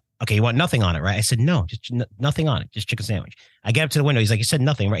 okay, you want nothing on it, right? I said, no, just nothing on it. Just chicken sandwich. I get up to the window. He's like, you said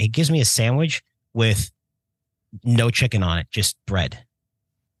nothing, right? He gives me a sandwich with no chicken on it, just bread.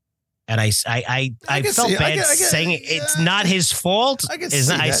 And I felt bad saying it's not his fault.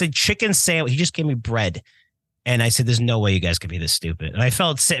 I said chicken sandwich. He just gave me bread. And I said, there's no way you guys could be this stupid. And I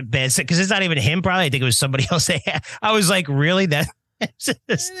felt bad because it's not even him, probably. I think it was somebody else. I was like, really? It's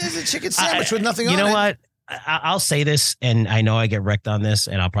a chicken sandwich with nothing on it. You know what? I'll say this, and I know I get wrecked on this,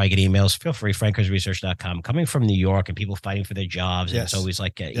 and I'll probably get emails. Feel free, frankersresearch.com. Coming from New York and people fighting for their jobs, and it's always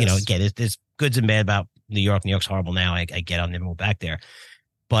like, again, there's goods and bad about New York. New York's horrible now. I get on them, we'll back there.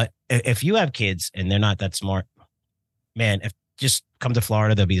 But if you have kids and they're not that smart, man, just come to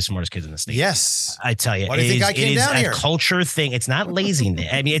Florida, they'll be the smartest kids in the state. Yes. I tell you. Why do you think I came down here? It's a culture thing. It's not laziness.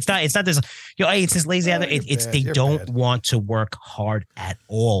 I mean, it's not this, hey, it's this lazy out there. They don't want to work hard at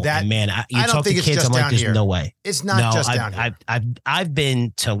all. You talk to kids, I'm like, there's no way. It's not just down here. I've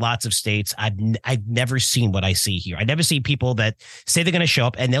been to lots of states. I've never seen what I see here. I never see people that say they're going to show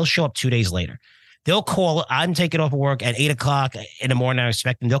up and they'll show up 2 days later. They'll call, I'm taking off of work at 8 o'clock in the morning. I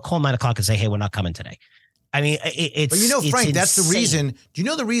expect them. They'll call 9 o'clock and say, hey, we're not coming today. I mean, it's. But Frank, that's the reason. Do you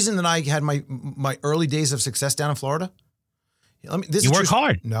know the reason that I had my early days of success down in Florida? You work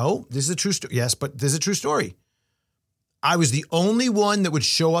hard. No, this is a true story. Yes, but this is a true story. I was the only one that would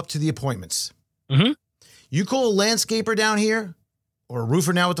show up to the appointments. Mm-hmm. You call a landscaper down here or a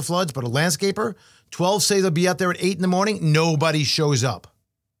roofer now with the floods, but a landscaper. 12 say they'll be out there at 8 in the morning. Nobody shows up.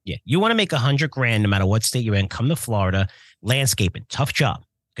 Yeah. You want to make $100,000 no matter what state you're in. Come to Florida. Landscaping, tough job.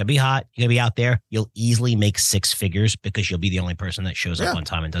 Gonna be hot. You're gonna be out there. You'll easily make six figures because you'll be the only person that shows up on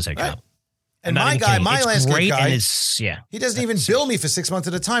time and does their job. And my guy, my landscape guy, he doesn't even bill me for 6 months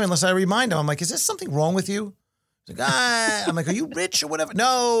at a time unless I remind him. I'm like, is there something wrong with you? He's like, I'm like, are you rich or whatever?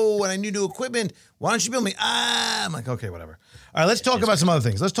 No, and I need new equipment. Why don't you bill me? I'm like, okay, whatever. All right, let's talk about some other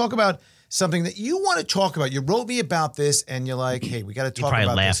things. Let's talk about something that you want to talk about. You wrote me about this, and you're like, hey, we got to talk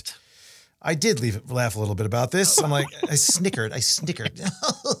about this. I did laugh a little bit about this. I'm like, I snickered.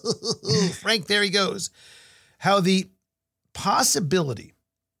 Frank, there he goes. How the possibility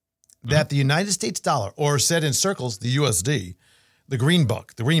that the United States dollar, or said in circles, the USD, the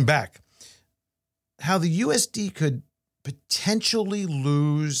greenback, how the USD could potentially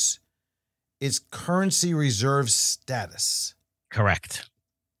lose its currency reserve status. Correct.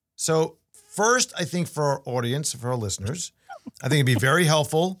 So first, I think for our audience, for our listeners, I think it'd be very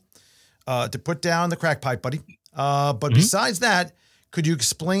helpful to put down the crack pipe, buddy. But besides that, could you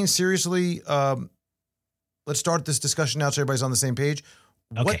explain seriously, let's start this discussion now so everybody's on the same page.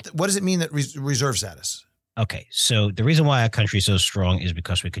 Okay. What does it mean that reserve status? Okay, so the reason why our country is so strong is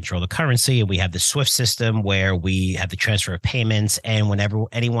because we control the currency, and we have the SWIFT system where we have the transfer of payments, and whenever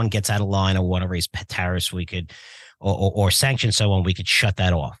anyone gets out of line or want to raise tariffs, we could, or sanction someone, we could shut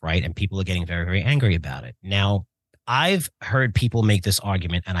that off, right? And people are getting very, very angry about it. Now, I've heard people make this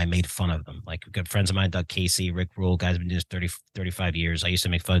argument, and I made fun of them. Like good friends of mine, Doug Casey, Rick Rule, guys have been doing this 30, 35 years. I used to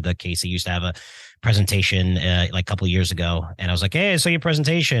make fun of Doug Casey. He used to have a presentation like a couple of years ago, and I was like, hey, I saw your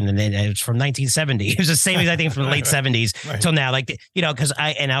presentation, and then it was from 1970. It was the same exact thing from the late 70s till now. Like, you know, because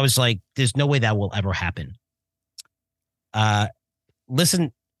I was like, there's no way that will ever happen.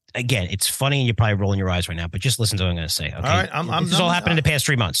 Listen. Again, it's funny and you're probably rolling your eyes right now, but just listen to what I'm going to say. Okay. All right. This all happened in the past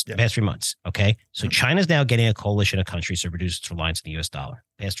 3 months. Yeah. The past 3 months. Okay. So China's now getting a coalition of countries to reduce its reliance on the US dollar.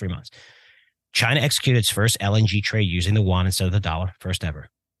 Past 3 months. China executed its first LNG trade using the yuan instead of the dollar. First ever.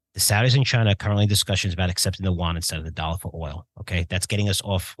 The Saudis and China are currently in discussions about accepting the yuan instead of the dollar for oil. Okay. That's getting us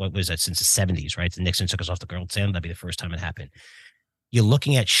off, what was that, since the 70s, right? The Nixon took us off the gold standard. That'd be the first time it happened. You're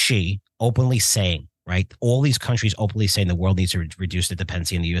looking at Xi openly saying, right? All these countries openly saying the world needs to reduce the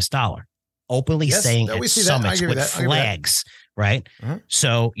dependency on the US dollar. Openly saying at summits with flags, right?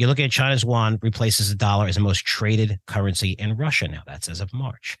 So you're looking at China's yuan replaces the dollar as the most traded currency in Russia now. That's as of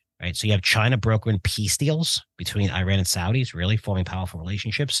March, right? So you have China brokering peace deals between Iran and Saudis, really forming powerful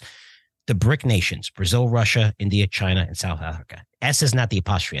relationships. The BRIC nations, Brazil, Russia, India, China, and South Africa. S is not the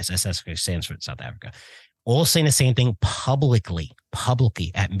apostrophe S. S stands for South Africa. All saying the same thing publicly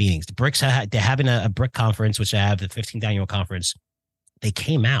at meetings. The BRICS, they're having a BRIC conference, which I have, the 15th annual conference. They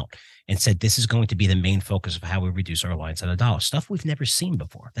came out and said, this is going to be the main focus of how we reduce our reliance on the dollar. Stuff we've never seen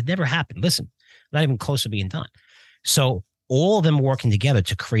before. That never happened. Listen, not even close to being done. So all of them working together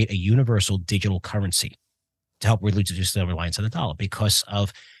to create a universal digital currency to help reduce the reliance on the dollar because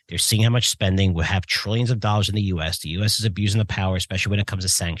of they're seeing how much spending. We have trillions of dollars in the U.S. The U.S. is abusing the power, especially when it comes to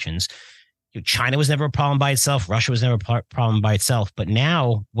sanctions. China was never a problem by itself. Russia was never a problem by itself. But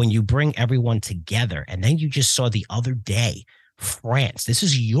now when you bring everyone together, and then you just saw the other day, France, this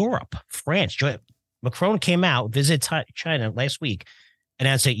is Europe, France. Macron came out, visited China last week, and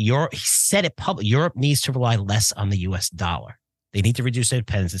announced that he said it publicly. Europe needs to rely less on the U.S. dollar. They need to reduce their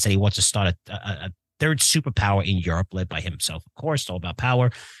dependence. And said he wants to start a third superpower in Europe, led by himself, of course, all about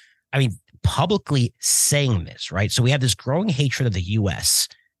power. I mean, publicly saying this, right? So we have this growing hatred of the U.S.,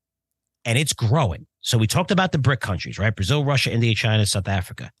 and it's growing. So we talked about the BRIC countries, right? Brazil, Russia, India, China, South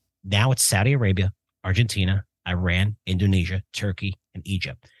Africa. Now it's Saudi Arabia, Argentina, Iran, Indonesia, Turkey, and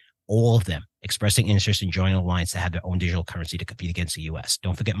Egypt. All of them expressing interest in joining an alliance to have their own digital currency to compete against the U.S.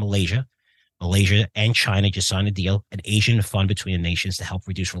 Don't forget Malaysia. Malaysia and China just signed a deal, an Asian fund between the nations to help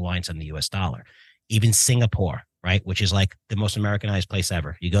reduce reliance on the U.S. dollar. Even Singapore, right, which is like the most Americanized place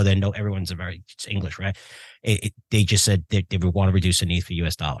ever. You go there, no, everyone's it's English, right? They just said they want to reduce the need for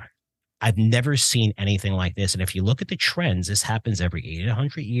U.S. dollar. I've never seen anything like this. And if you look at the trends, this happens every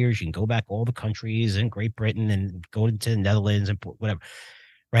 800 years. You can go back all the countries in Great Britain and go into the Netherlands and whatever,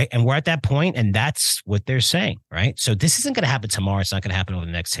 right? And we're at that point, and that's what they're saying, right? So this isn't going to happen tomorrow. It's not going to happen over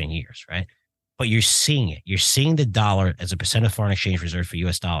the next 10 years, right? But you're seeing it. You're seeing the dollar as a percent of foreign exchange reserve for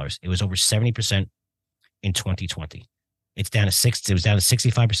U.S. dollars. It was over 70% in 2020. It was down to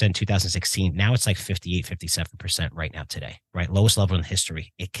 65% in 2016. Now it's like 58, 57% right now today, right? Lowest level in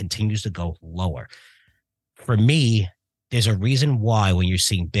history. It continues to go lower. For me, there's a reason why when you're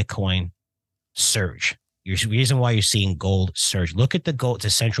seeing Bitcoin surge, The reason why you're seeing gold surge. Look at the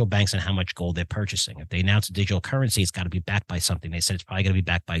central banks and how much gold they're purchasing. If they announce a digital currency, it's got to be backed by something. They said it's probably going to be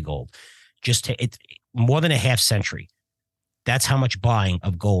backed by gold. It's more than a half century. That's how much buying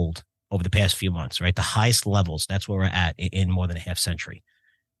of gold over the past few months, right? The highest levels. That's where we're at in more than a half century.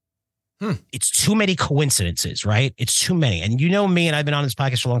 It's too many coincidences, right? It's too many. And you know me, and I've been on this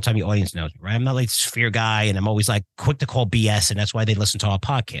podcast for a long time. Your audience knows me, right? I'm not like this fear guy, and I'm always like quick to call BS, and that's why they listen to our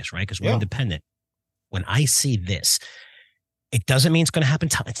podcast, right? Because we're independent. When I see this, it doesn't mean it's going to happen.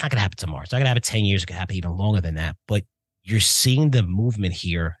 It's not going to happen tomorrow. It's not going to happen 10 years. It could happen even longer than that. But you're seeing the movement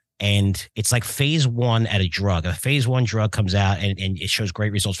here, and it's like phase one at a drug. A phase one drug comes out, and it shows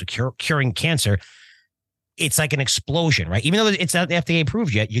great results for curing cancer. It's like an explosion, right? Even though it's not FDA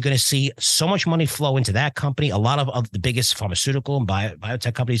approved yet, you're going to see so much money flow into that company. A lot of the biggest pharmaceutical and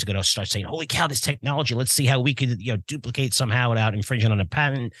biotech companies are going to start saying, holy cow, this technology, let's see how we could duplicate somehow without infringing on a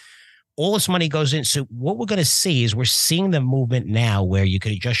patent. All this money goes in. So what we're going to see is we're seeing the movement now where you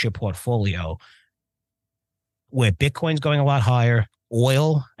could adjust your portfolio, where Bitcoin's going a lot higher,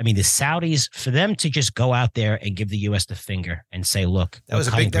 oil. I mean, the Saudis, for them to just go out there and give the U.S. the finger and say, look, that was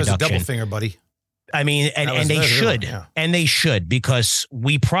a double finger, buddy. I mean, and they should, and they should, because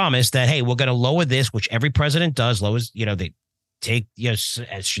we promised that, hey, we're going to lower this, which every president does, lowers, they take, a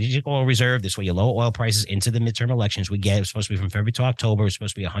strategic oil reserve. This way you lower oil prices into the midterm elections. It was supposed to be from February to October. It was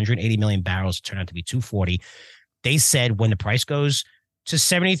supposed to be 180 million barrels. It turned out to be 240. They said when the price goes to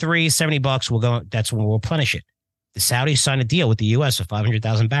 $70, that's when we'll replenish it. The Saudis signed a deal with the U.S. for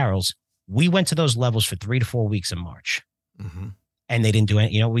 500,000 barrels. We went to those levels for 3 to 4 weeks in March. And they didn't do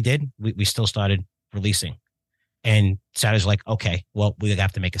it. You know what we did? We still started releasing, and Saudis like, okay, well, we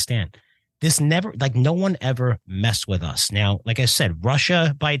have to make a stand. This never, no one ever messed with us. Now, like I said,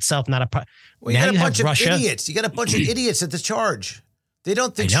 Russia by itself, not a. Well, you got a bunch of idiots. You got a bunch of idiots at the charge. They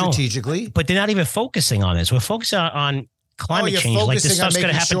don't think strategically, but they're not even focusing on this. We're focusing on climate change. Like this stuff's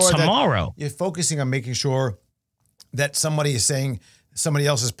going to happen tomorrow. You're focusing on making sure that somebody is saying somebody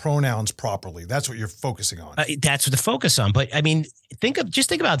else's pronouns properly. That's what you're focusing on. That's what the focus on. But I mean, think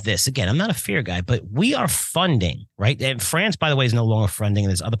about this. Again, I'm not a fear guy, but we are funding, right? And France, by the way, is no longer funding. And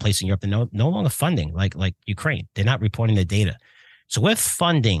there's other places in Europe that no longer funding, like Ukraine. They're not reporting the data. So we're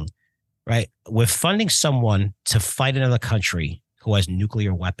funding, right? We're funding someone to fight another country who has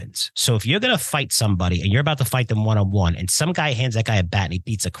nuclear weapons. So if you're going to fight somebody and you're about to fight them one-on-one, and some guy hands that guy a bat and he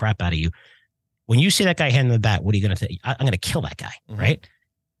beats the crap out of you, when you see that guy handing the bat, what are you going to think? I'm going to kill that guy, right?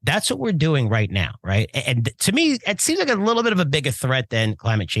 That's what we're doing right now, right? And to me, it seems like a little bit of a bigger threat than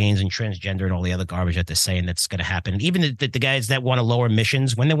climate change and transgender and all the other garbage that they're saying that's going to happen. And even the guys that want to lower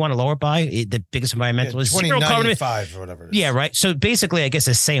emissions, when they want to lower by, the biggest environmentalists, 2095 or whatever it is. Yeah, right. So basically, I guess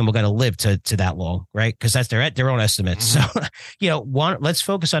they're saying we're going to live to that long, right? Because that's their own estimates. So, let's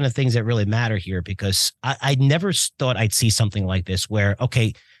focus on the things that really matter here, because I never thought I'd see something like this where,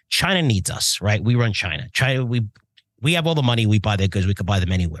 okay, China needs us, right? We run China. We have all the money. We buy their goods. We could buy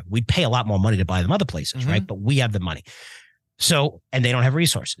them anywhere. We pay a lot more money to buy them other places, right? But we have the money. So, and they don't have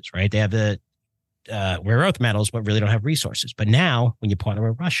resources, right? They have the rare earth metals, but really don't have resources. But now when you partner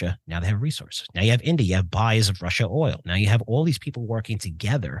with Russia, now they have resources. Now you have India, you have buyers of Russia oil. Now you have all these people working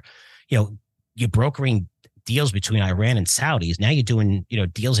together. You're brokering deals between Iran and Saudis. Now you're doing,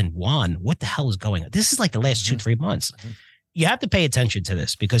 deals in yuan. What the hell is going on? This is like the last 2-3 months. You have to pay attention to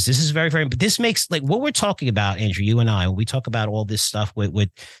this, because this is very, very, but this makes what we're talking about, Andrew, you and I, when we talk about all this stuff with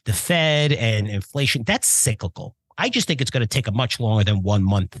the Fed and inflation, that's cyclical. I just think it's going to take a much longer than 1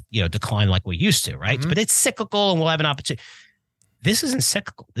 month, decline like we're used to, right? But it's cyclical and we'll have an opportunity. This isn't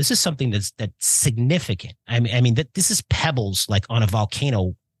cyclical. This is something that's significant. I mean, this is pebbles like on a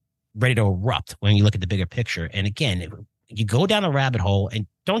volcano ready to erupt when you look at the bigger picture. And again, you go down a rabbit hole, and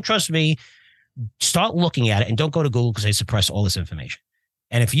don't trust me. Start looking at it, and don't go to Google because they suppress all this information.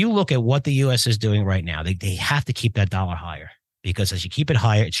 And if you look at what the U.S. is doing right now, they have to keep that dollar higher, because as you keep it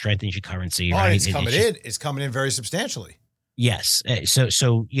higher, it strengthens your currency. Right? It's coming in very substantially. Yes.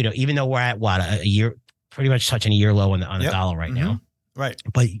 So even though we're at a year, pretty much touching a year low on the dollar right now. Right.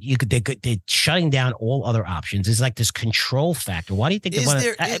 But they're shutting down all other options. It's like this control factor. Why do you think they want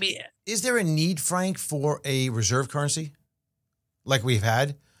to? Is there a need, Frank, for a reserve currency like we've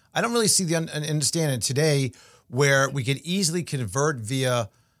had? I don't really see the understanding today where we could easily convert via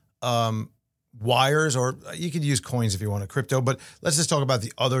wires, or you could use coins if you want, crypto. But let's just talk about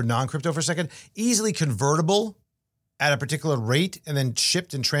the other non-crypto for a second. Easily convertible at a particular rate and then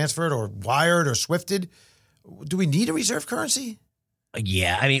shipped and transferred or wired or swifted. Do we need a reserve currency?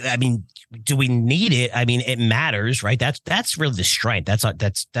 Yeah, I mean, do we need it? I mean, it matters, right? That's really the strength. That's our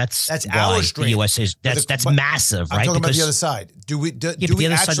strength. The U.S. is that's massive, right? I'm talking about the other side. Do we the other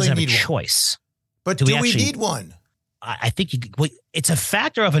side actually doesn't have need a choice? But do we need one? I think it's a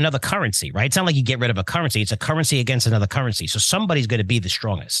factor of another currency, right? It's not like you get rid of a currency. It's a currency against another currency. So somebody's going to be the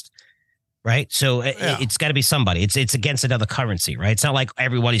strongest, right? So it's got to be somebody. It's against another currency, right? It's not like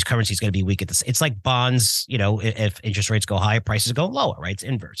everybody's currency is going to be weak at this. It's like bonds, if interest rates go higher, prices go lower, right? It's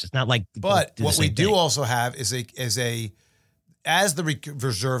inverse. It's not like. But what we do also have is as the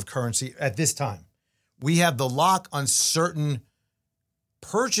reserve currency at this time, we have the lock on certain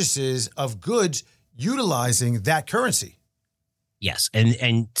purchases of goods utilizing that currency. Yes.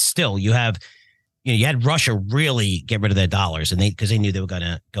 And still you have, you had Russia really get rid of their dollars, and because they knew they were going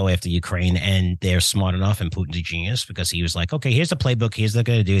to go after Ukraine, and they're smart enough, and Putin's a genius because he was like, okay, here's the playbook. Here's what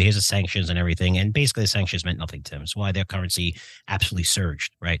they're going to do. Here's the sanctions and everything. And basically the sanctions meant nothing to them. It's why their currency absolutely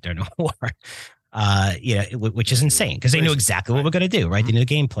surged right during the war. Which is insane because they knew exactly what we're going to do, right? They knew the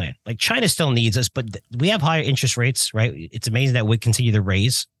game plan. Like China still needs us, but we have higher interest rates, right? It's amazing that we continue to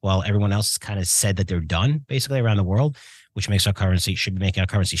raise while everyone else has kind of said that they're done basically around the world, which makes should be making our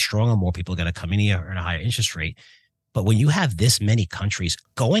currency stronger. More people are going to come in here at a higher interest rate. But when you have this many countries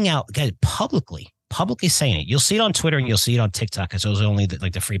going out, guys, publicly saying it, you'll see it on Twitter and you'll see it on TikTok, because those are only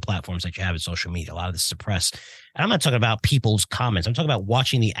the free platforms that you have in social media. A lot of this is suppressed. And I'm not talking about people's comments. I'm talking about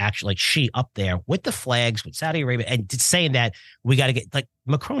watching the actual, like Xi up there with the flags with Saudi Arabia and saying that we got to get, like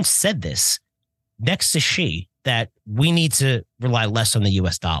Macron said this next to Xi, that we need to rely less on the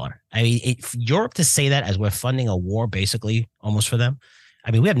US dollar. I mean, Europe to say that as we're funding a war basically almost for them.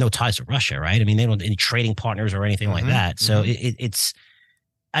 I mean, we have no ties to Russia, right? I mean, they don't have any trading partners or anything like that. So it's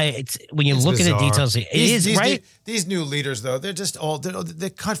when you look bizarre. at the details, it is right. These new leaders, though, they're just they're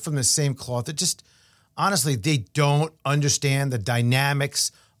cut from the same cloth. They're just, honestly, they don't understand the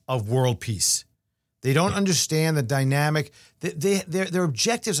dynamics of world peace. They don't understand the dynamic. Their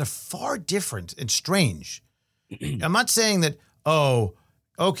objectives are far different and strange. I'm not saying that, oh,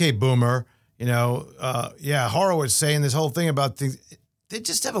 okay, boomer, Horowitz saying this whole thing about things. They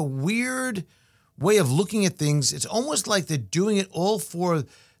just have a weird way of looking at things. It's almost like they're doing it all for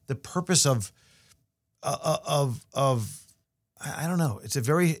the purpose of I don't know. It's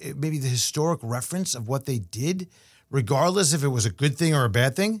maybe the historic reference of what they did, regardless if it was a good thing or a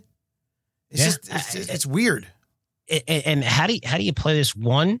bad thing. It's weird. And how do you play this?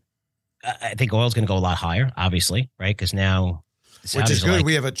 One, I think oil's going to go a lot higher, obviously, right? Because now, which is good.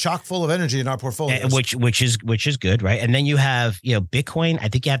 We have a chock full of energy in our portfolio, which is good, right? And then you have Bitcoin. I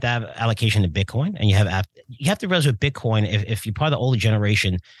think you have to have allocation to Bitcoin, and you have to realize with Bitcoin, if you're part of the older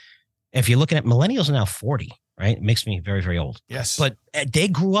generation, if you're looking at millennials are now 40, right? It makes me very, very old. Yes, but they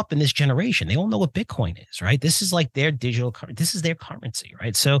grew up in this generation. They all know what Bitcoin is, right? This is like their digital. This is their currency,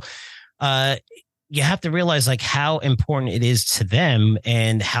 right? So, you have to realize like how important it is to them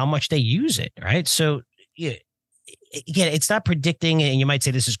and how much they use it, right? So, again, it's not predicting, and you might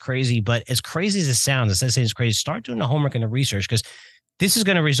say this is crazy, but as crazy as it sounds, instead of saying it's crazy, start doing the homework and the research, because this is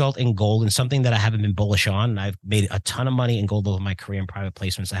going to result in gold, and something that I haven't been bullish on. I've made a ton of money in gold over my career in private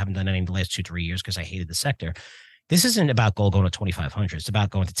placements. I haven't done any in the last 2-3 years because I hated the sector. This isn't about gold going to 2,500. It's about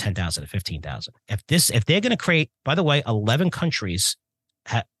going to 10,000 to 15,000. If they're going to create, by the way, 11 countries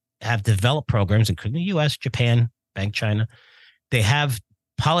have developed programs, including the U.S., Japan, Bank China. They have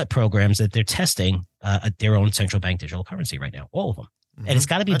pilot programs that they're testing their own central bank digital currency right now, all of them. Mm-hmm. And it's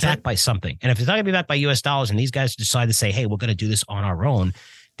got to be backed by something. And if it's not going to be backed by U.S. dollars and these guys decide to say, hey, we're going to do this on our own,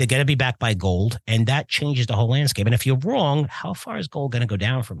 they're going to be backed by gold. And that changes the whole landscape. And if you're wrong, how far is gold going to go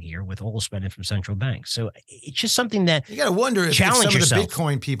down from here with all the spending from central banks? So it's just something that you got to wonder if some of the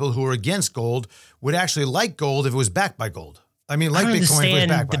Bitcoin people who are against gold would actually like gold if it was backed by gold. I mean, like Bitcoin was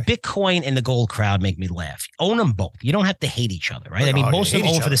backed by. The Bitcoin and the gold crowd make me laugh. Own them both. You don't have to hate each other, right? I mean, most of them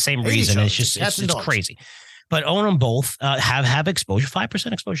own for the same reason. It's just it's crazy. But own them both. Have exposure,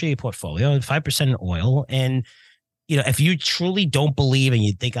 5% exposure to your portfolio, 5% in oil. And if you truly don't believe and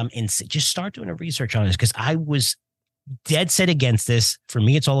you think I'm insane, just start doing a research on this, because I was dead set against this. For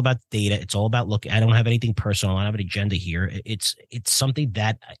me, it's all about data. It's all about I don't have anything personal. I don't have an agenda here. It's something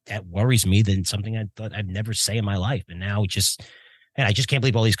that worries me than something I thought I'd never say in my life. And now I just can't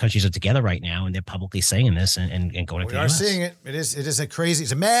believe all these countries are together right now and they're publicly saying this and going to the US. We are seeing it. It is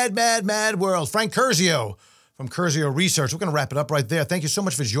it's a mad, mad, mad world. Frank Curzio from Curzio Research. We're going to wrap it up right there. Thank you so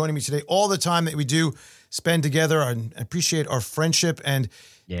much for joining me today. All the time that we do spend together, I appreciate our friendship. And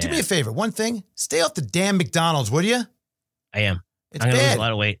do me a favor. One thing, stay off the damn McDonald's, would you? I am. It's I'm gonna bad. lose a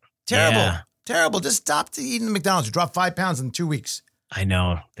lot of weight. Terrible. Yeah. Terrible. Just stop eating the McDonald's. You drop 5 pounds in 2 weeks. I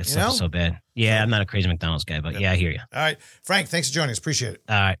know. That stuff is so bad. Yeah, I'm not a crazy McDonald's guy, but I hear you. All right. Frank, thanks for joining us. Appreciate it.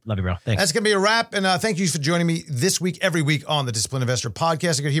 All right. Love you, bro. Thanks. That's going to be a wrap. And thank you for joining me this week, every week on the Disciplined Investor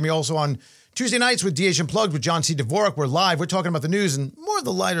Podcast. You can hear me also on Tuesday nights with DH Unplugged with John C. Dvorak. We're live. We're talking about the news and more of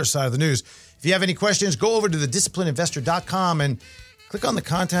the lighter side of the news. If you have any questions, go over to thedisciplinedinvestor.com and click on the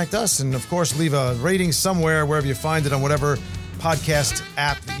Contact Us. And, of course, leave a rating somewhere, wherever you find it, on whatever podcast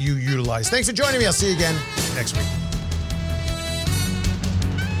app that you utilize. Thanks for joining me. I'll see you again next week.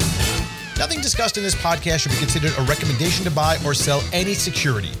 Nothing discussed in this podcast should be considered a recommendation to buy or sell any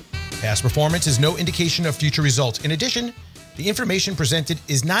security. Past performance is no indication of future results. In addition, the information presented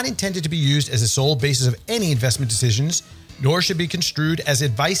is not intended to be used as the sole basis of any investment decisions, nor should be construed as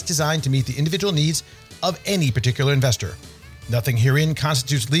advice designed to meet the individual needs of any particular investor. Nothing herein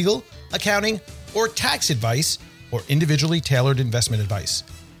constitutes legal, accounting, or tax advice or individually tailored investment advice.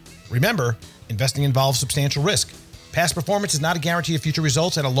 Remember, investing involves substantial risk. Past performance is not a guarantee of future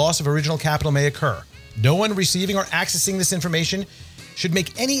results, and a loss of original capital may occur. No one receiving or accessing this information should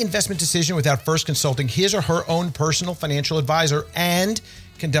make any investment decision without first consulting his or her own personal financial advisor and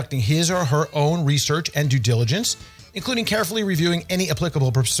conducting his or her own research and due diligence, including carefully reviewing any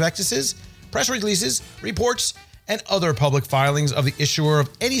applicable prospectuses, press releases, reports, and other public filings of the issuer of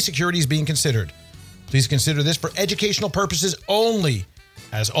any securities being considered. Please consider this for educational purposes only.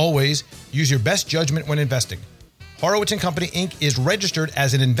 As always, use your best judgment when investing. Horowitz & Company, Inc. is registered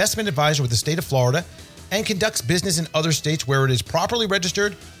as an investment advisor with the state of Florida and conducts business in other states where it is properly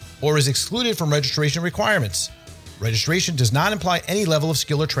registered or is excluded from registration requirements. Registration does not imply any level of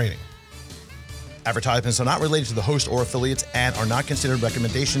skill or training. Advertisements are not related to the host or affiliates and are not considered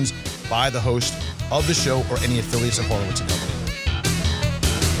recommendations by the host of the show or any affiliates of Horowitz & Company.